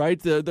D-Day, right?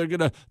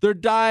 They're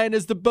dying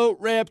as the boat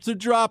ramps are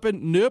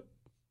dropping. Nope.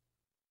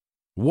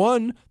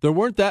 One, there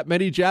weren't that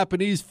many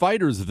Japanese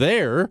fighters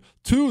there.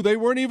 Two, they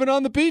weren't even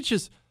on the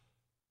beaches.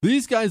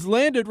 These guys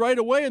landed right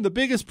away, and the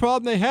biggest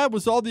problem they had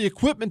was all the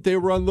equipment they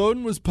were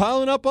unloading was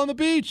piling up on the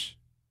beach.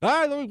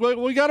 All right,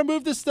 we got to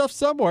move this stuff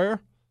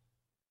somewhere.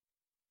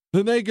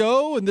 Then they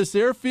go, and this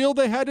airfield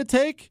they had to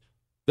take,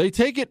 they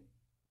take it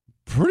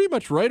pretty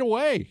much right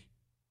away.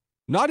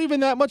 Not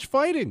even that much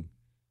fighting.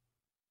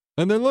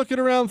 And they're looking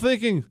around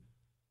thinking,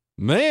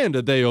 man,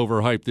 did they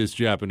overhype this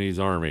Japanese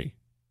army.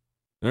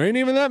 There ain't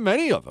even that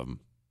many of them.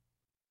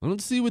 I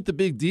don't see what the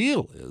big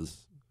deal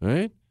is,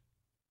 right?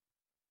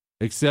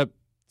 Except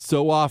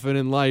so often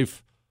in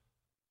life,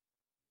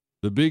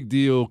 the big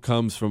deal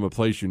comes from a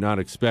place you're not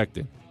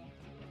expecting.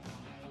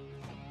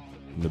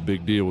 And the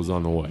big deal was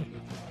on the way.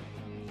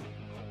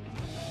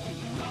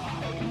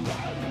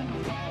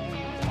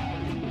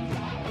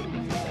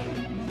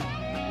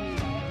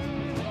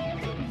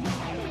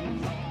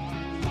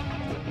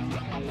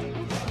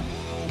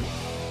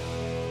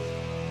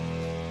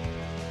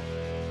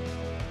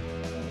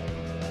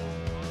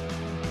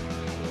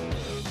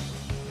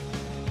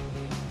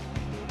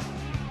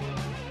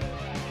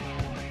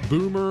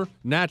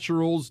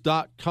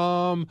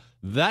 BoomerNaturals.com.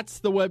 That's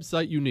the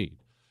website you need.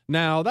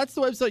 Now, that's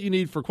the website you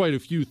need for quite a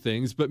few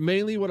things, but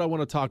mainly what I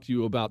want to talk to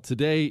you about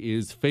today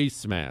is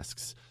face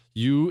masks.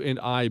 You and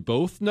I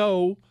both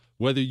know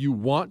whether you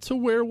want to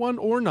wear one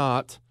or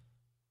not,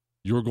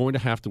 you're going to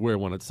have to wear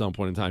one at some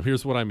point in time.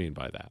 Here's what I mean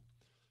by that.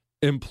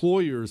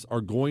 employers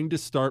are going to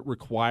start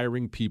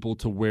requiring people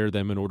to wear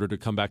them in order to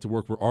come back to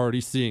work. We're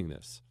already seeing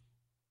this.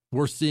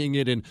 We're seeing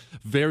it in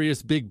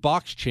various big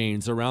box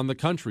chains around the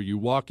country. You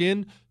walk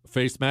in, a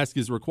face mask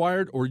is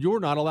required, or you're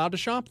not allowed to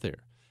shop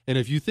there. And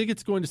if you think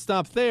it's going to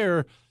stop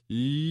there,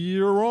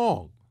 you're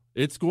wrong.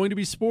 It's going to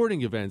be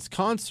sporting events,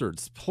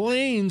 concerts,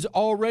 planes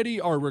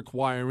already are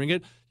requiring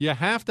it. You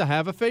have to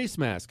have a face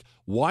mask.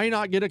 Why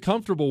not get a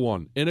comfortable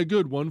one and a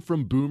good one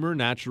from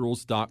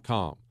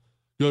boomernaturals.com?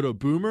 Go to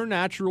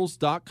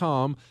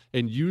boomernaturals.com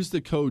and use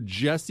the code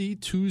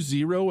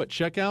Jesse20 at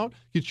checkout.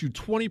 Get you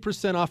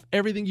 20% off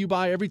everything you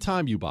buy every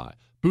time you buy.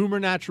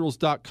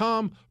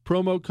 Boomernaturals.com,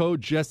 promo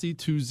code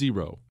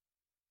Jesse20.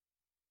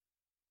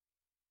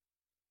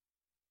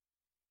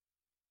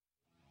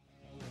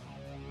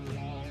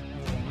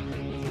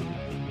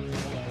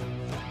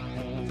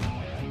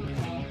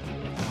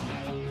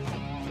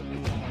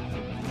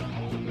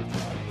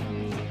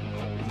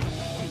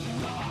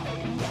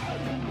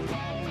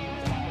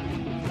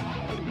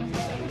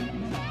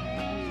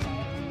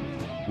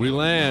 We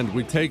land,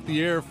 we take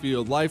the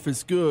airfield, life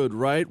is good,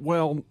 right?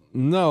 Well,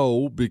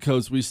 no,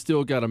 because we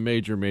still got a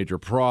major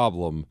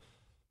problem.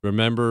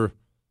 Remember,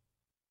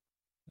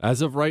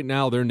 as of right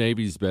now, their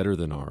Navy's better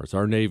than ours.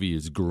 Our Navy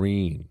is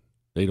green.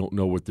 They don't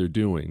know what they're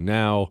doing.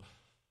 Now,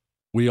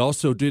 we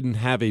also didn't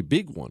have a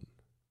big one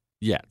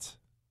yet.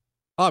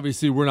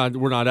 Obviously, we're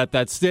not at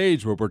that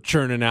stage where we're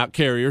churning out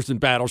carriers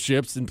and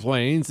battleships and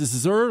planes. This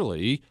is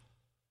early.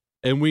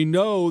 And we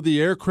know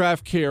the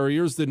aircraft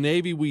carriers, the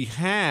Navy we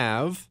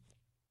have,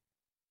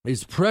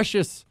 is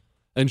precious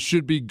and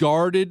should be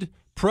guarded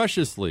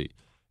preciously.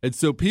 And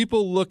so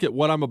people look at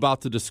what I'm about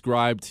to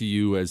describe to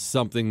you as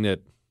something that,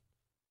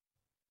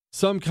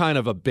 some kind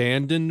of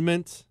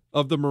abandonment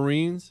of the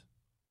Marines.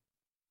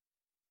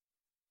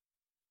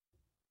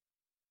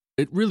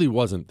 It really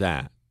wasn't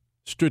that.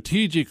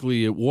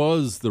 Strategically, it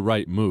was the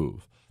right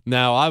move.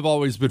 Now, I've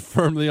always been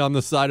firmly on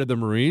the side of the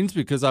Marines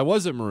because I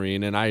was a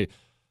Marine, and I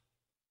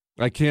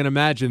can't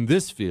imagine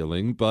this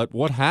feeling, but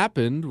what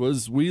happened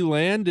was we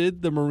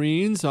landed the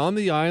Marines on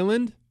the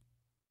island,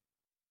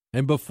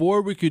 and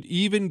before we could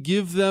even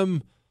give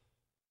them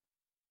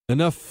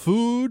enough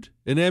food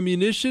and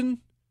ammunition,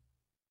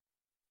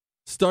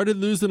 started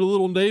losing a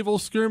little naval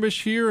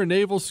skirmish here, a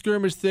naval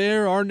skirmish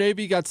there. Our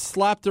Navy got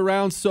slapped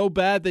around so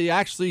bad they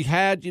actually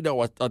had,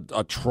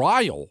 a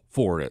trial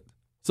for it.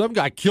 Some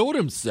guy killed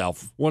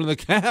himself, one of the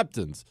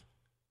captains.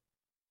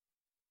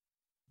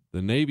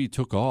 The Navy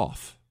took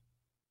off.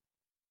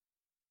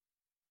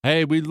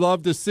 Hey, we'd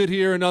love to sit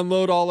here and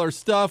unload all our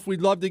stuff.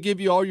 We'd love to give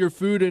you all your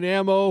food and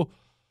ammo,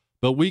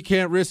 but we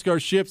can't risk our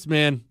ships,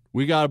 man.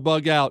 We got to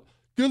bug out.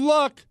 Good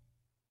luck.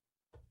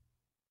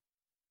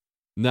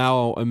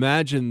 Now,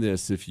 imagine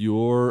this. If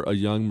you're a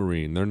young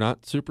Marine, they're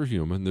not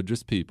superhuman. They're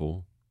just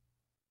people.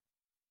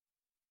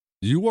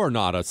 You are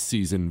not a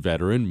seasoned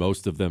veteran,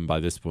 most of them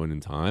by this point in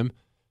time.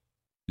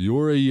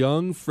 You're a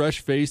young,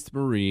 fresh-faced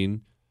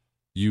Marine.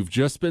 You've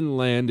just been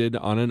landed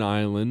on an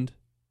island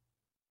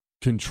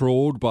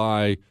controlled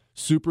by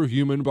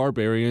superhuman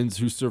barbarians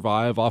who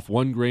survive off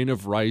 1 grain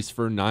of rice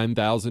for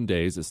 9,000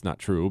 days. It's not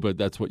true, but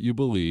that's what you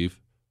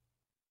believe.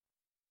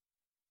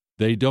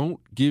 They don't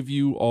give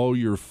you all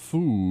your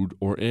food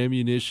or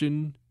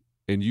ammunition,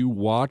 and you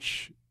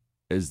watch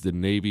as the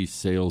Navy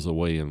sails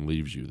away and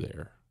leaves you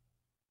there.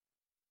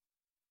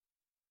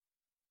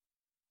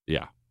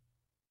 Yeah.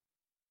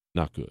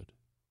 Not good.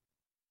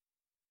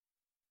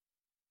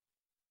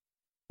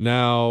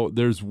 Now,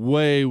 there's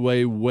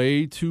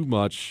way too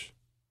much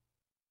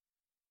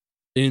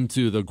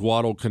into the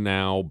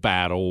Guadalcanal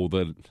battle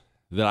that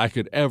I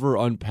could ever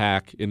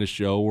unpack in a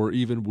show or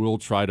even will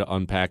try to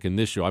unpack in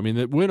this show. I mean,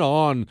 it went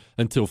on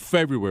until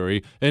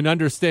February, and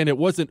understand it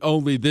wasn't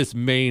only this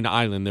main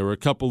island. There were a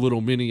couple little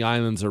mini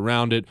islands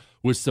around it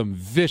with some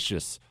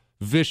vicious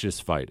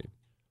fighting.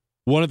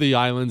 One of the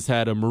islands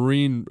had a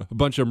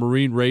bunch of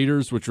Marine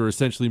Raiders, which are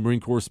essentially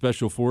Marine Corps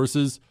Special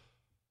Forces.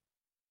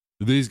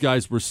 These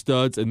guys were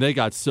studs, and they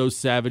got so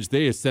savage,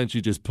 they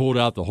essentially just pulled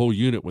out the whole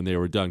unit when they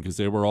were done because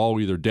they were all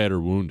either dead or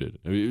wounded.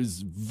 I mean, it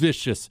was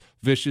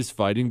vicious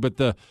fighting, but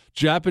the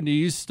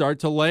Japanese start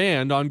to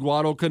land on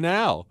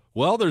Guadalcanal.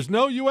 Well, there's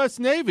no U.S.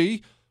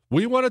 Navy.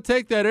 We want to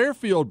take that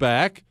airfield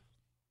back.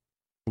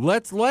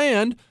 Let's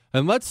land,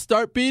 and let's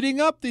start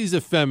beating up these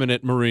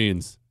effeminate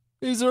Marines.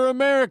 These are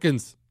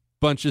Americans.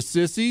 Bunch of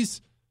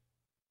sissies.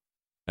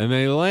 And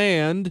they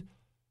land.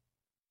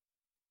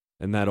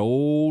 And that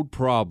old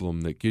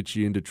problem that gets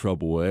you into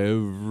trouble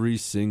every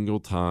single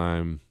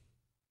time,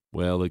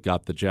 well, it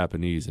got the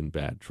Japanese in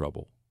bad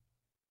trouble.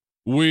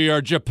 We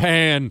are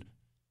Japan.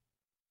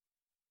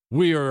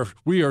 We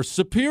are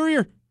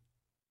superior.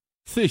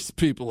 These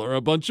people are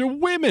a bunch of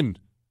women.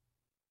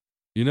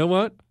 You know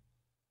what?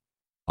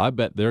 I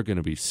bet they're going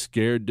to be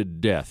scared to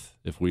death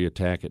if we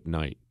attack at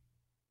night.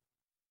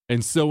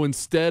 And so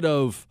instead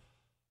of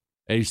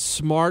a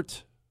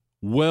smart,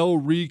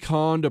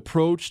 well-reconned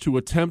approach to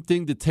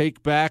attempting to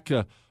take back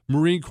a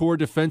Marine Corps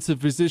defensive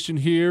position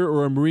here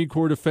or a Marine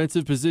Corps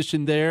defensive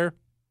position there,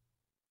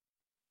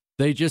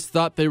 they just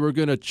thought they were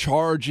going to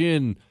charge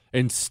in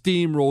and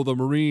steamroll the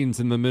Marines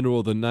in the middle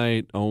of the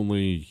night,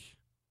 only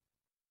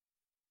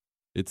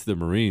it's the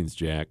Marines,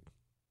 Jack.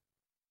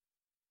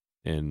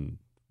 And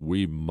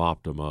we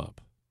mopped them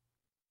up.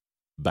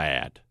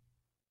 Bad.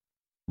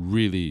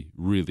 Really,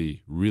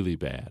 really, really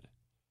bad.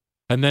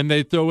 And then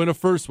they throw in a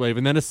first wave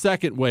and then a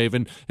second wave,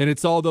 and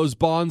it's all those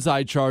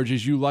bonsai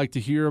charges you like to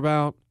hear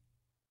about,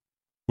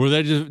 where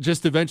they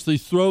just eventually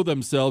throw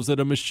themselves at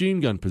a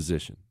machine gun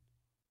position.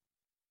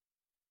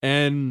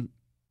 And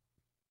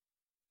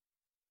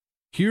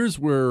here's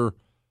where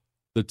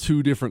the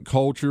two different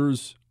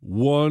cultures,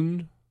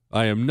 one,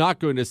 I am not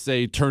going to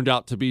say turned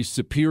out to be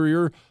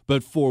superior,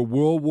 but for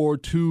World War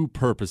II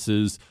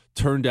purposes,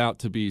 turned out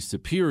to be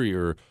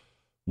superior.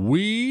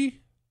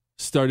 We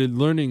started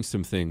learning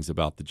some things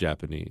about the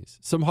Japanese,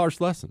 some harsh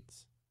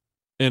lessons,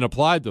 and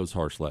applied those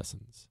harsh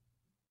lessons.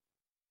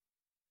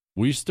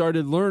 We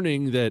started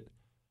learning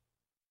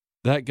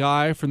that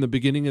guy from the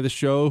beginning of the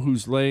show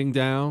who's laying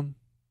down,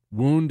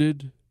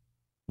 wounded,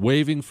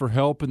 waving for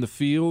help in the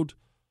field,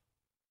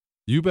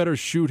 you better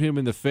shoot him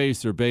in the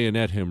face or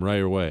bayonet him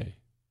right away.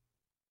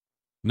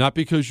 Not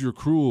because you're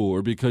cruel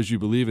or because you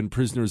believe in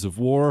prisoners of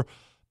war,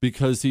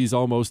 because he's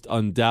almost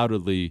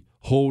undoubtedly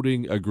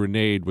holding a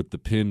grenade with the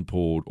pin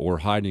pulled or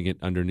hiding it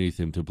underneath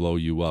him to blow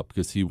you up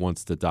because he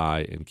wants to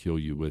die and kill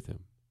you with him.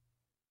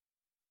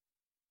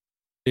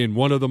 In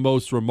one of the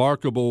most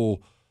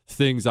remarkable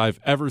things I've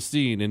ever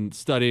seen in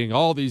studying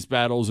all these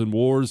battles and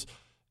wars,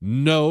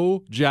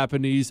 no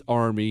Japanese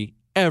army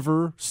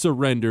ever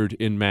surrendered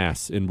in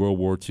mass in World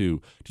War II.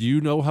 Do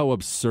you know how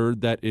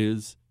absurd that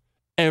is?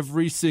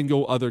 Every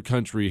single other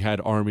country had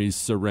armies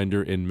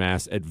surrender in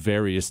mass at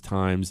various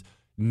times.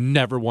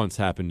 Never once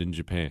happened in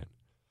Japan.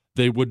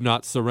 They would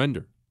not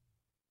surrender.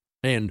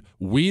 And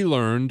we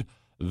learned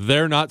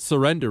they're not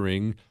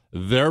surrendering.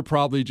 They're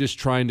probably just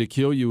trying to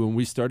kill you, and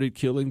we started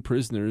killing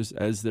prisoners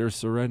as they're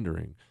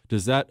surrendering.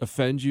 Does that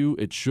offend you?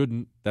 It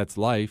shouldn't. That's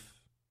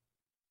life.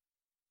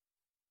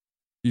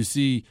 You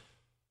see,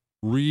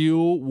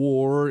 real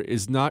war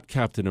is not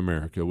Captain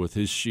America with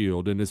his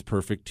shield and his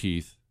perfect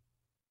teeth.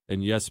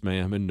 And yes,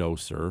 ma'am, and no,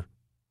 sir.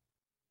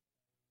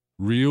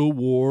 Real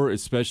war,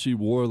 especially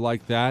war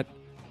like that,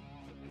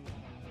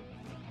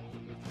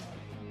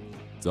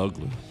 it's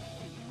ugly.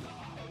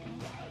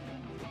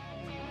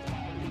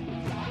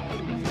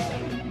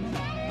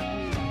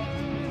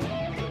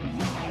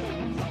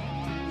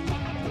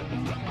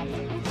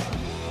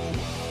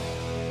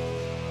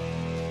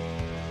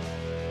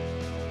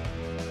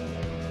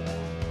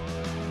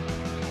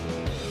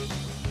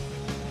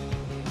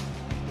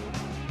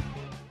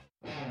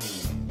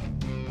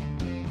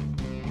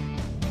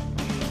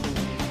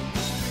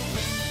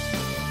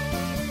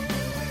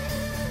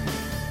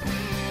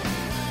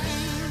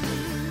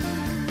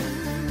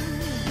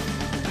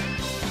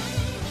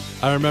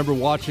 I remember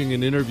watching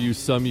an interview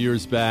some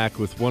years back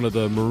with one of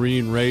the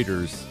Marine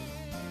Raiders,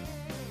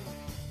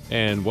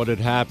 and what had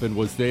happened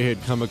was they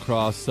had come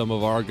across some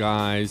of our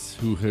guys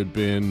who had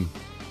been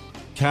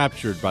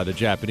captured by the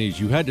Japanese.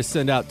 You had to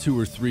send out 2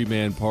 or 3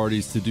 man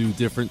parties to do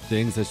different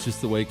things. That's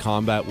just the way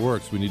combat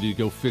works. We need you to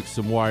go fix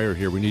some wire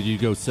here. We need you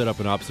to go set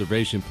up an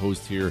observation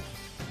post here.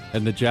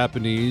 And the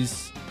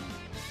Japanese,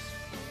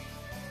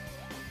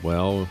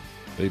 well,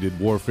 they did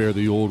warfare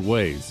the old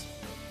ways.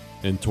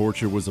 And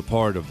torture was a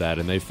part of that,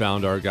 and they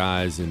found our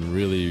guys in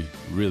really,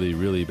 really,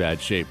 really bad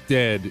shape,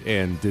 dead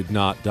and did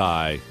not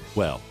die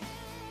well.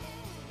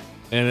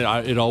 And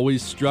it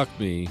always struck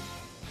me,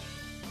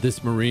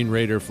 this Marine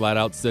Raider flat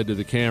out said to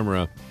the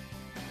camera,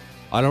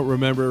 I don't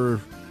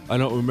remember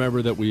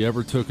that we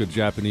ever took a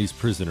Japanese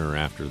prisoner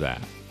after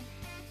that.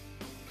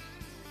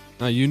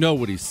 Now, you know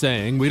what he's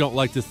saying. We don't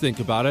like to think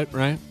about it,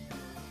 right?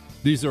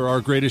 These are our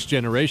greatest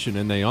generation,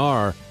 and they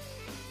are,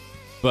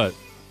 but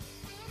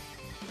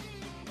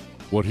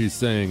what he's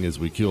saying is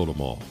we killed them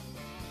all.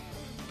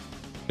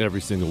 Every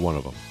single one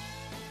of them.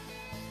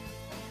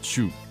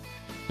 Shoot.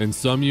 In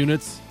some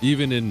units,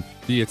 even in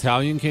the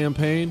Italian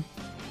campaign,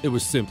 it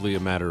was simply a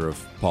matter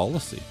of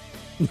policy.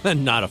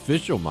 Not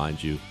official,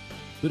 mind you,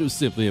 but it was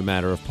simply a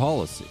matter of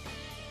policy.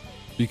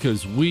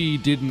 Because we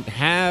didn't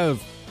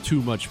have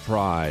too much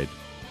pride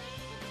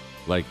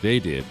like they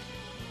did.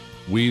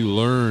 We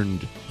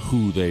learned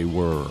who they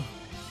were,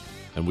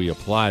 and we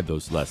applied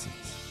those lessons.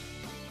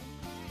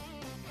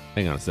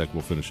 Hang on a sec,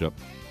 we'll finish up.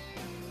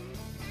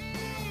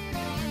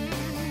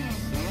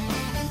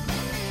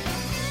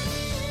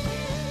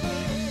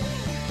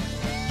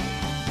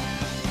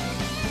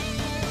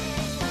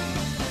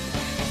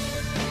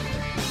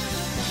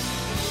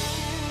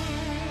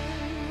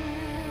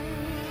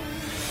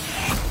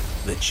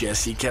 The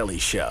Jesse Kelly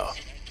Show.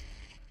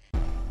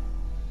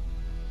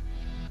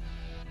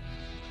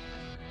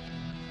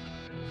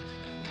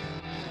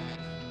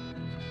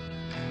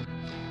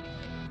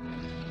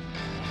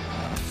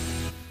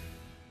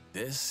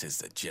 This is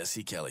the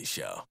Jesse Kelly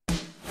Show.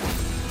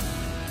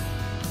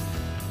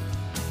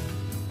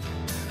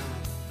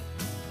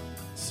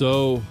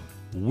 So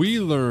we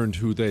learned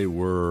who they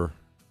were.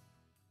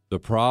 The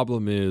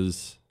problem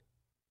is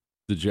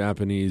the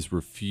Japanese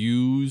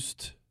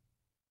refused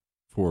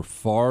for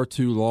far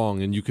too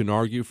long, and you can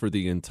argue for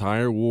the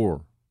entire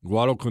war.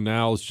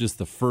 Guadalcanal is just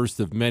the first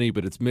of many,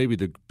 but it's maybe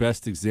the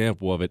best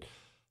example of it.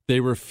 They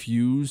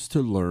refused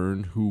to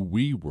learn who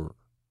we were.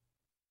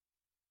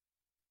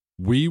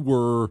 We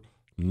were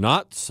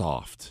not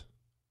soft.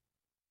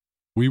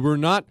 We were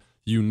not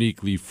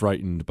uniquely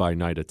frightened by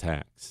night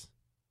attacks.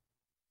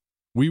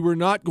 We were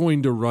not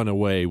going to run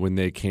away when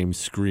they came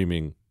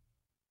screaming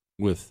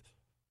with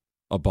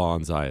a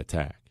bonsai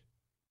attack.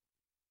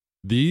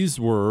 These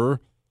were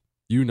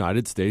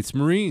United States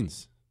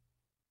Marines.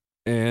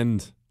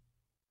 And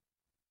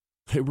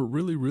they were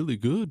really, really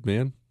good,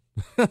 man.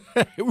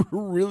 They were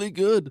really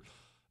good.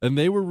 And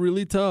they were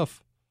really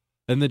tough.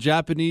 And the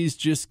Japanese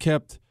just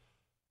kept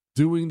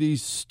doing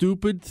these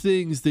stupid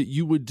things that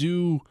you would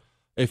do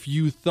if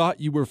you thought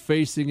you were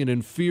facing an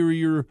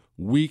inferior,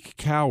 weak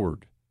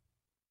coward.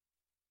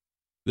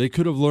 They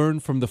could have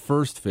learned from the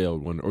first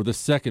failed one or the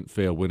second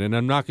failed one. And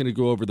I'm not going to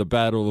go over the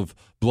Battle of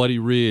Bloody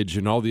Ridge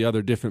and all the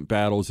other different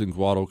battles in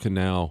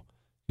Guadalcanal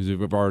because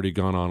we've already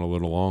gone on a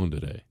little long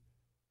today.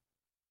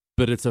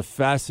 But it's a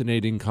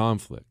fascinating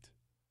conflict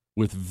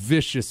with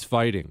vicious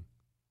fighting.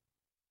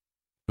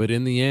 But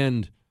in the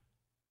end,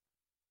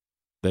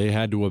 they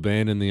had to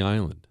abandon the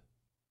island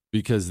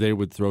because they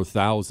would throw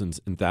thousands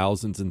and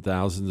thousands and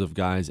thousands of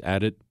guys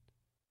at it.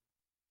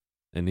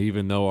 And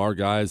even though our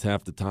guys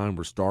half the time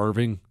were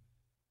starving,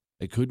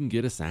 they couldn't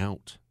get us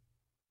out.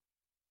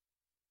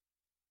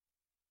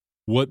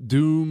 What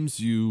dooms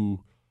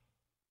you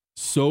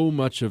so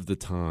much of the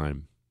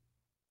time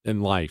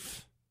in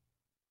life,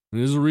 and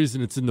there's a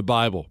reason it's in the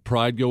Bible,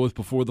 pride goeth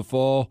before the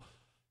fall,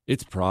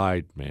 it's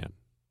pride, man.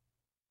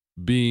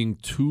 Being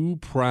too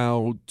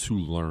proud to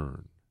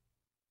learn.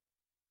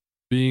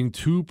 Being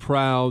too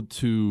proud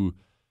to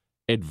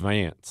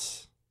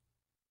advance.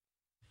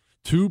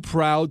 Too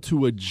proud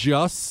to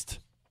adjust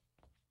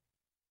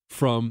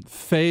from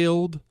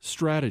failed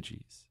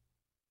strategies.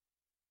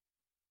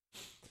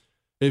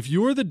 If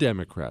you're the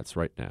Democrats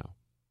right now,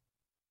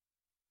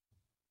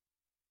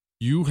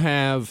 you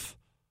have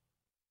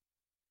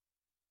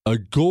a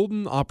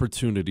golden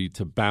opportunity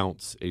to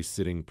bounce a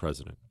sitting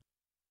president.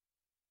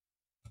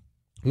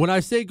 When I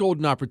say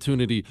golden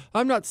opportunity,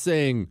 I'm not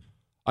saying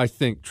I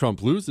think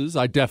Trump loses.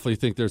 I definitely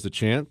think there's a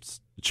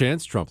chance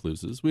Trump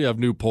loses. We have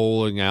new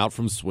polling out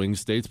from swing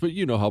states, but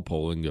you know how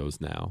polling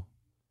goes now.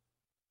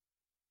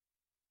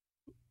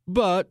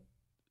 But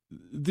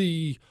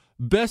the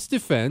best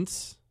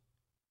defense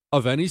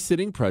of any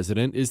sitting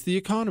president is the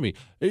economy.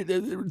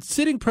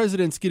 Sitting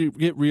presidents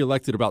get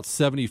reelected about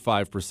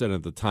 75%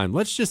 of the time.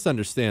 Let's just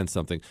understand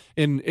something.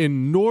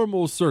 In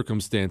normal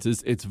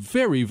circumstances, it's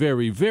very,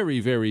 very, very,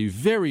 very,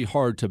 very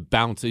hard to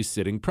bounce a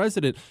sitting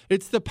president.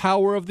 It's the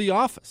power of the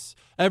office.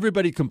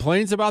 Everybody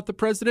complains about the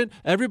president.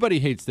 Everybody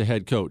hates the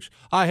head coach.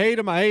 I hate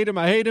him. I hate him.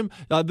 I hate him.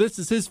 This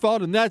is his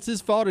fault, and that's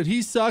his fault, and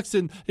he sucks,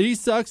 and he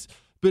sucks.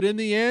 But in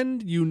the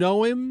end, you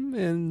know him,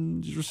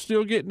 and you're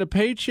still getting a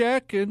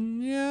paycheck,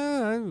 and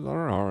yeah, all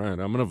right, I'm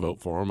going to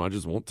vote for him. I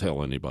just won't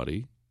tell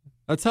anybody.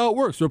 That's how it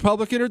works,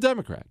 Republican or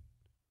Democrat.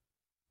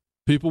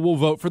 People will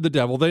vote for the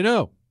devil they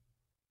know.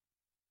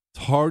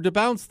 It's hard to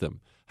bounce them.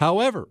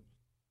 However,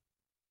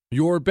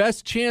 your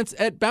best chance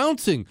at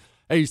bouncing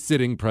a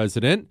sitting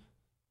president,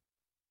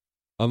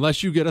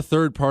 unless you get a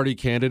third-party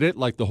candidate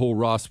like the whole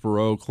Ross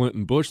Perot,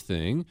 Clinton, Bush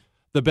thing,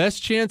 the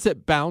best chance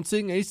at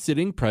bouncing a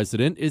sitting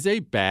president is a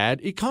bad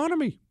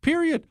economy,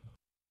 period.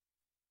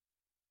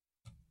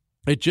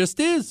 It just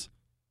is.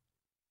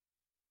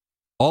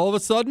 All of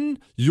a sudden,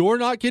 you're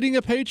not getting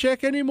a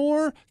paycheck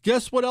anymore?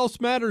 Guess what else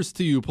matters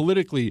to you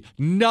politically?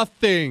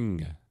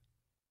 Nothing.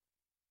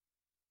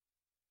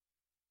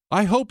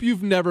 I hope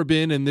you've never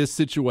been in this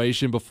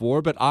situation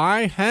before, but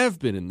I have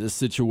been in this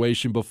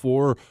situation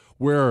before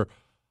where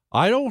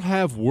I don't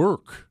have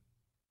work.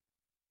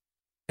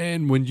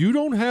 And when you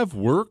don't have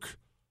work,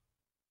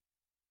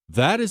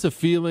 that is a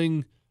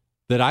feeling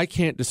that I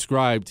can't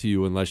describe to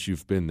you unless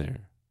you've been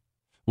there.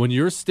 When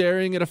you're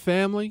staring at a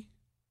family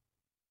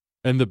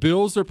and the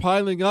bills are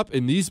piling up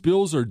and these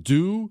bills are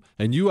due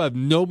and you have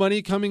no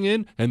money coming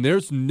in and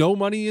there's no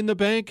money in the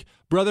bank,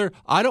 brother,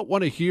 I don't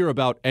want to hear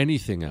about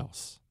anything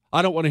else.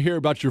 I don't want to hear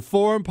about your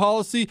foreign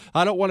policy.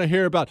 I don't want to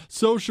hear about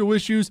social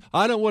issues.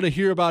 I don't want to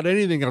hear about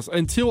anything else.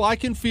 Until I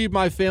can feed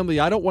my family,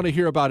 I don't want to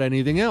hear about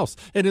anything else.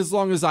 And as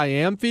long as I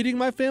am feeding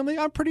my family,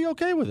 I'm pretty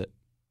okay with it.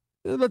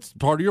 That's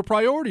part of your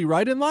priority,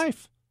 right, in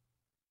life.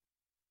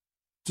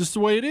 Just the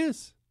way it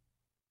is.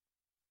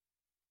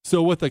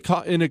 So with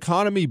an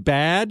economy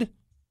bad,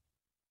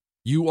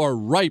 you are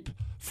ripe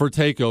for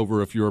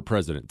takeover if you're a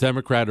president,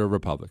 Democrat or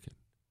Republican.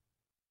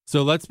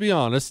 So let's be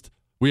honest.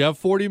 We have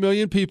 40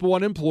 million people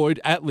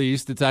unemployed, at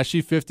least. It's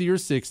actually 50 or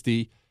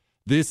 60.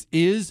 This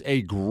is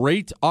a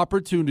great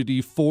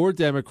opportunity for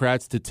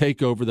Democrats to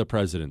take over the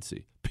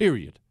presidency,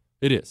 period.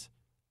 It is.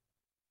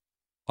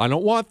 I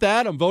don't want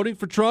that. I'm voting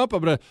for Trump.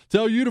 I'm going to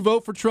tell you to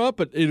vote for Trump,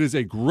 but it is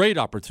a great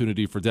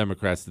opportunity for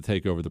Democrats to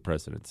take over the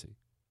presidency.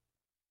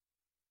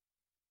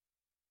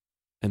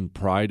 And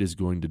pride is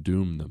going to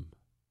doom them.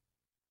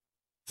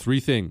 3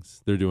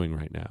 things they're doing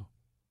right now.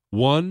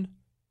 1,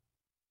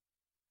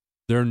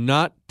 They're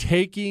not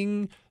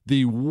taking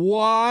the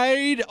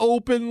wide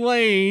open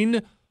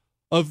lane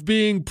of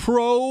being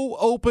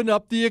pro-open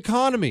up the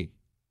economy.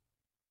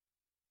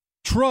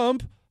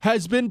 Trump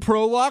has been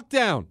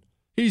pro-lockdown.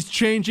 He's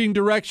changing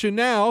direction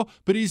now,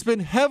 but he's been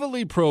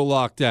heavily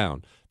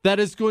pro-lockdown. That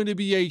is going to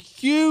be a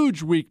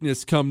huge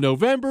weakness come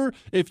November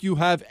if you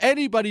have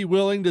anybody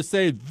willing to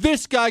say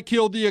this guy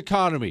killed the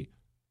economy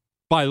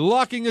by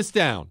locking us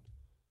down.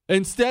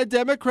 Instead,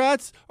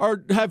 Democrats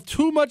have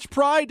too much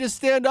pride to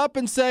stand up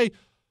and say,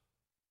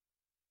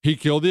 he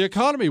killed the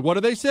economy. What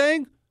are they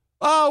saying?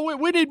 Oh,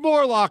 we need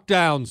more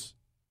lockdowns.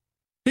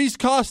 He's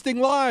costing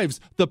lives.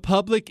 The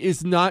public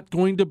is not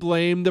going to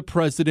blame the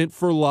president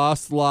for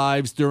lost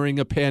lives during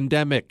a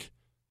pandemic.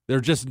 They're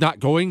just not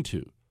going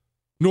to,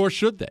 nor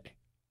should they.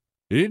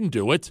 He didn't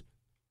do it.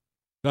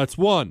 That's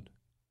one.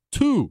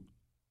 Two,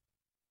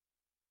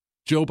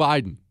 Joe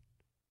Biden.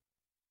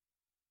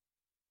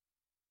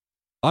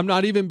 I'm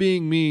not even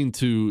being mean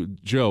to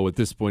Joe at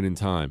this point in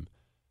time.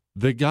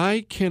 The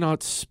guy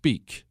cannot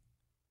speak.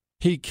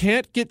 He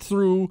can't get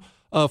through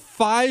a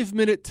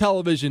 5-minute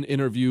television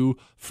interview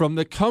from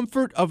the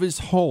comfort of his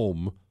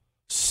home,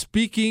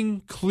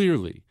 speaking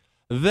clearly.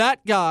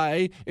 That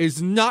guy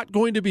is not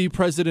going to be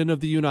president of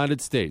the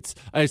United States.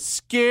 A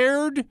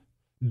scared,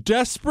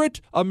 desperate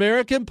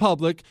American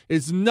public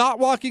is not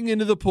walking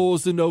into the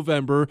polls in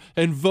November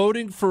and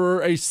voting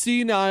for a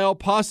senile,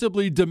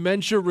 possibly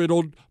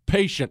dementia-riddled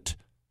patient.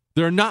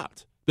 They're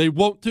not. They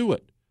won't do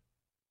it.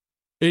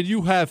 And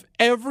you have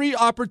every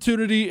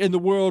opportunity in the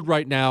world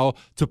right now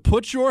to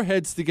put your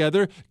heads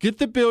together, get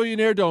the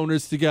billionaire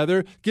donors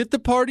together, get the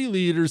party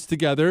leaders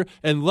together,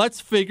 and let's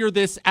figure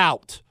this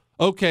out.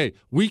 Okay,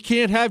 we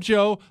can't have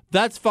Joe.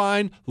 That's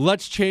fine.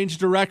 Let's change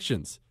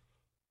directions.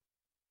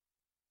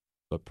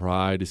 But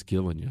pride is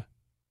killing you.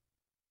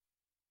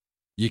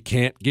 You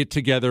can't get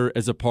together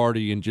as a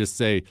party and just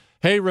say,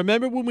 hey,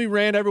 remember when we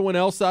ran everyone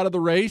else out of the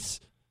race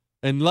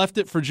and left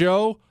it for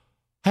Joe?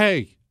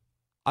 Hey,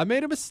 I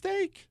made a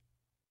mistake.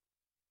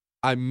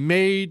 I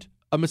made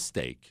a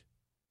mistake.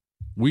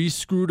 We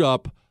screwed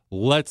up.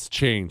 Let's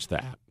change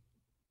that.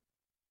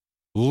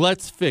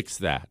 Let's fix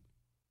that.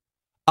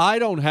 I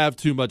don't have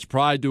too much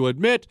pride to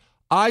admit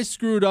I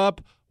screwed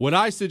up when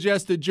I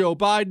suggested Joe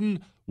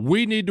Biden,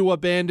 we need to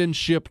abandon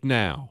ship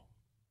now.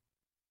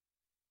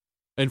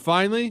 And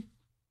finally,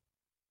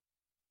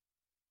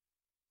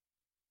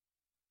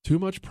 too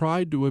much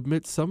pride to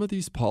admit some of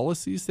these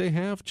policies they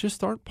have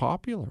just aren't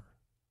popular.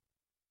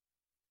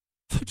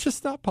 They're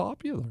just not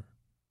popular.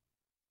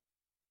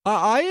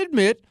 I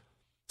admit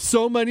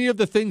so many of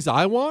the things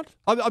I want,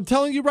 I'm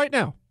telling you right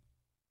now,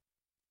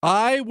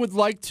 I would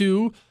like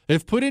to,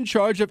 if put in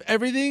charge of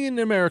everything in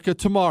America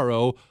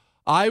tomorrow,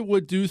 I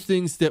would do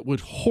things that would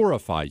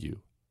horrify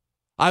you.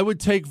 I would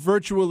take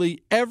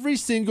virtually every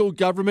single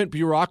government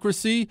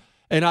bureaucracy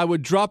and I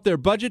would drop their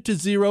budget to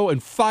zero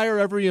and fire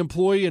every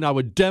employee and I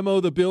would demo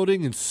the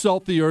building and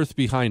salt the earth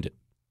behind it.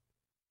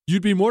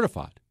 You'd be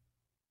mortified.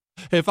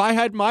 If I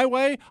had my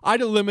way,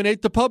 I'd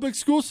eliminate the public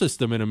school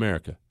system in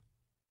America.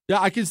 Yeah,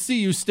 I can see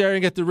you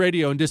staring at the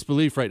radio in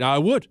disbelief right now. I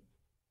would.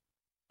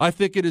 I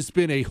think it has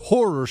been a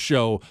horror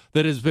show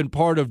that has been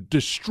part of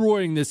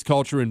destroying this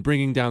culture and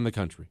bringing down the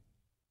country.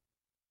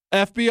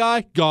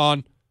 FBI,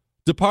 gone.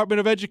 Department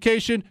of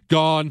Education,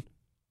 gone.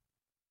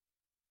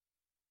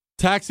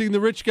 Taxing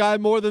the rich guy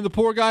more than the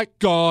poor guy,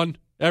 gone.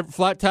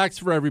 Flat tax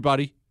for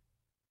everybody.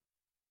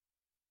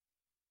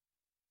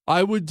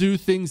 I would do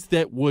things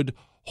that would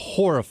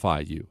horrify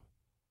you.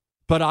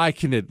 But I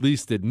can at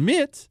least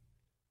admit,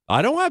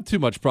 I don't have too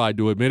much pride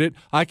to admit it,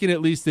 I can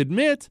at least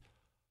admit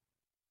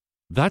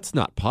that's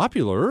not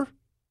popular.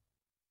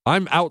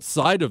 I'm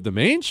outside of the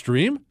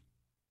mainstream.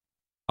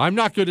 I'm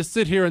not going to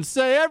sit here and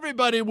say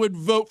everybody would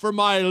vote for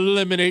my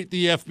eliminate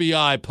the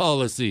FBI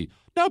policy.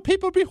 No,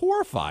 people would be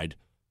horrified.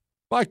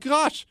 My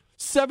gosh,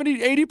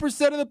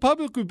 70-80% of the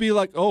public would be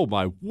like, oh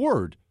my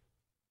word.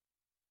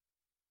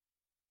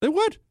 They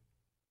would.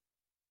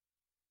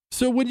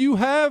 So when you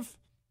have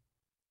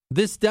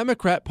this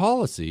Democrat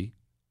policy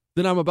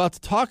that I'm about to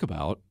talk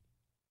about,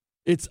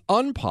 it's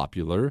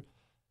unpopular.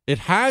 It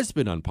has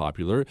been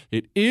unpopular.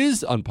 It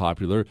is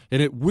unpopular,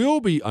 and it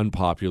will be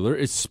unpopular,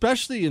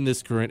 especially in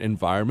this current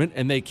environment,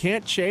 and they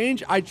can't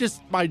change.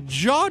 My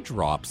jaw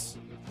drops.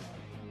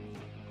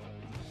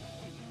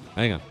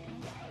 Hang on.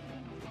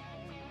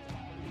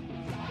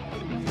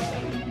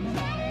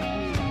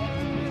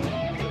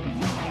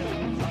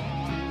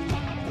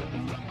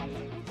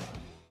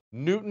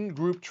 Newton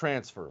Group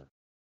Transfer.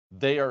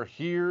 They are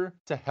here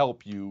to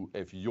help you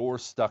if you're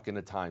stuck in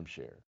a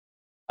timeshare.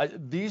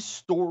 These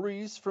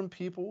stories from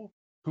people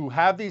who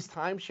have these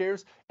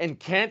timeshares and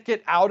can't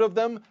get out of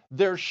them,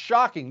 they're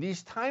shocking.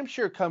 These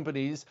timeshare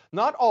companies,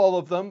 not all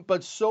of them,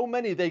 but so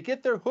many, they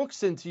get their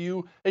hooks into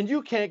you and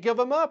you can't give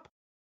them up.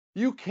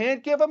 You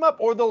can't give them up.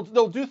 Or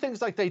they'll do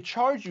things like they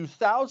charge you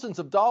thousands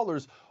of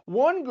dollars.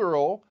 One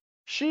girl,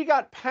 she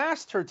got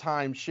past her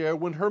timeshare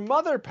when her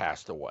mother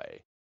passed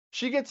away.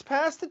 She gets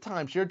past the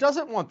timeshare,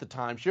 doesn't want the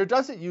timeshare,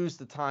 doesn't use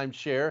the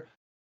timeshare.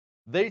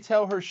 They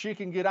tell her she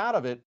can get out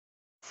of it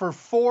for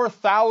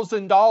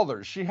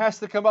 $4,000. She has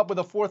to come up with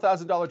a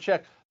 $4,000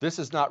 check. This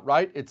is not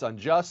right. It's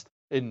unjust.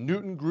 And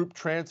Newton Group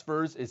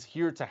Transfers is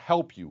here to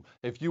help you.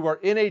 If you are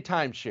in a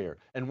timeshare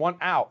and want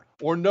out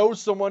or know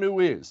someone who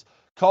is,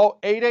 call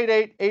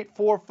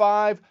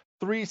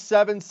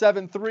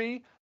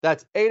 888-845-3773.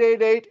 That's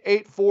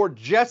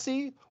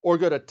 888-84-JESSE, or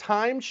go to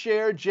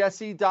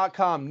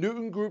timesharejesse.com.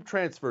 Newton Group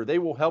Transfer. They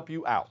will help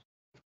you out.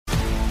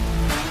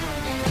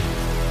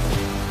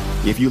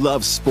 If you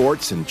love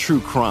sports and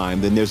true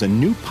crime, then there's a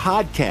new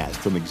podcast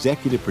from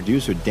executive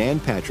producer Dan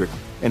Patrick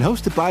and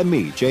hosted by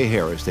me, Jay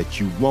Harris,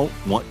 that you won't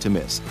want to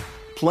miss.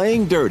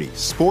 Playing Dirty: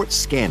 Sports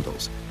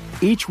Scandals.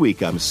 Each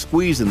week, I'm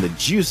squeezing the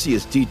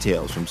juiciest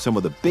details from some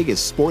of the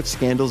biggest sports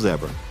scandals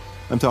ever.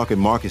 I'm talking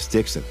Marcus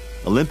Dixon,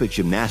 Olympic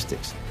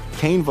gymnastics,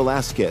 Cain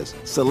Velasquez,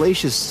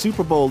 salacious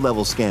Super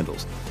Bowl-level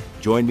scandals.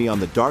 Join me on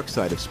the dark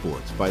side of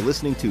sports by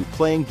listening to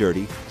Playing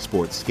Dirty: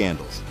 Sports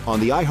Scandals on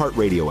the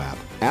iHeartRadio app,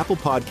 Apple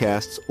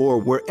Podcasts, or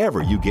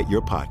wherever you get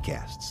your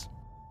podcasts.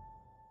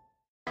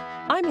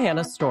 I'm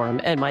Hannah Storm,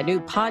 and my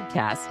new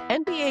podcast,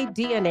 NBA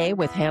DNA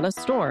with Hannah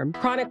Storm,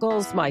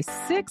 chronicles my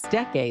 6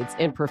 decades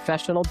in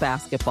professional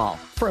basketball.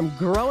 From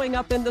growing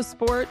up in the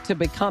sport to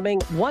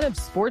becoming one of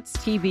sports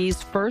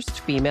TV's first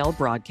female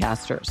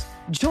broadcasters.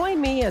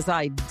 Join me as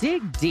I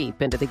dig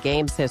deep into the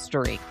game's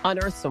history,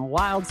 unearth some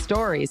wild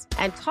stories,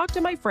 and talk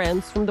to my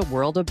friends from the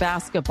world of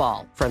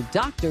basketball, from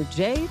Dr.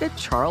 J to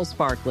Charles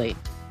Barkley.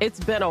 It's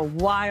been a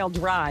wild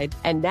ride,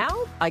 and now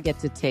I get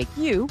to take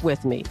you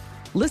with me.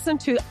 Listen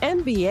to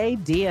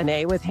NBA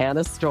DNA with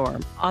Hannah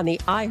Storm on the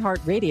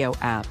iHeartRadio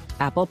app,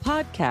 Apple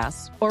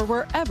Podcasts, or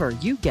wherever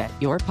you get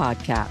your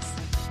podcasts.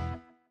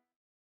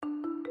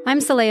 I'm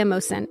Saleha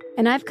Mohsen,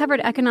 and I've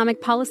covered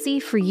economic policy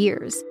for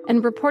years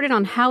and reported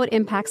on how it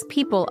impacts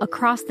people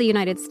across the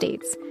United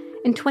States.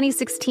 In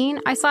 2016,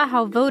 I saw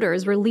how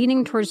voters were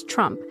leaning towards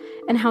Trump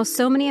and how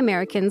so many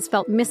Americans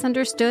felt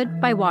misunderstood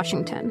by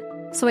Washington.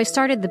 So I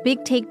started The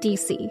Big Take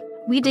DC.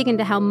 We dig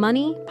into how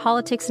money,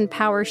 politics, and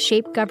power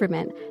shape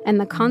government and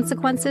the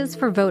consequences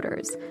for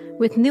voters.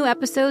 With new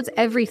episodes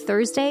every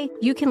Thursday,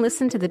 you can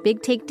listen to The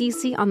Big Take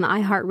DC on the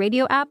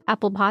iHeartRadio app,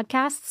 Apple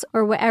Podcasts,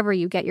 or wherever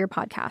you get your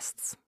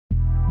podcasts.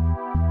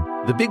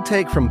 The Big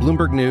Take from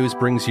Bloomberg News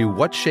brings you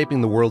what's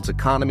shaping the world's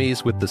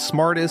economies with the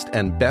smartest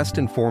and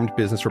best-informed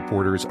business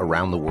reporters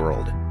around the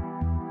world.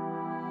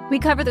 We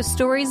cover the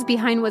stories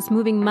behind what's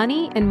moving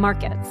money and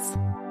markets,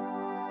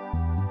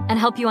 and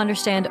help you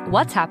understand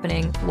what's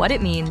happening, what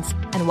it means,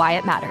 and why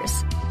it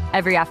matters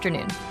every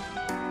afternoon.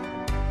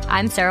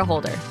 I'm Sarah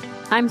Holder.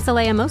 I'm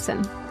Saleha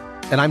Mohsen.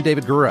 And I'm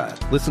David Gura.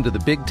 Listen to The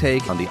Big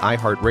Take on the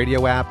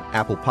iHeartRadio app,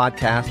 Apple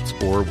Podcasts,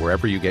 or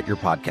wherever you get your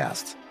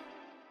podcasts.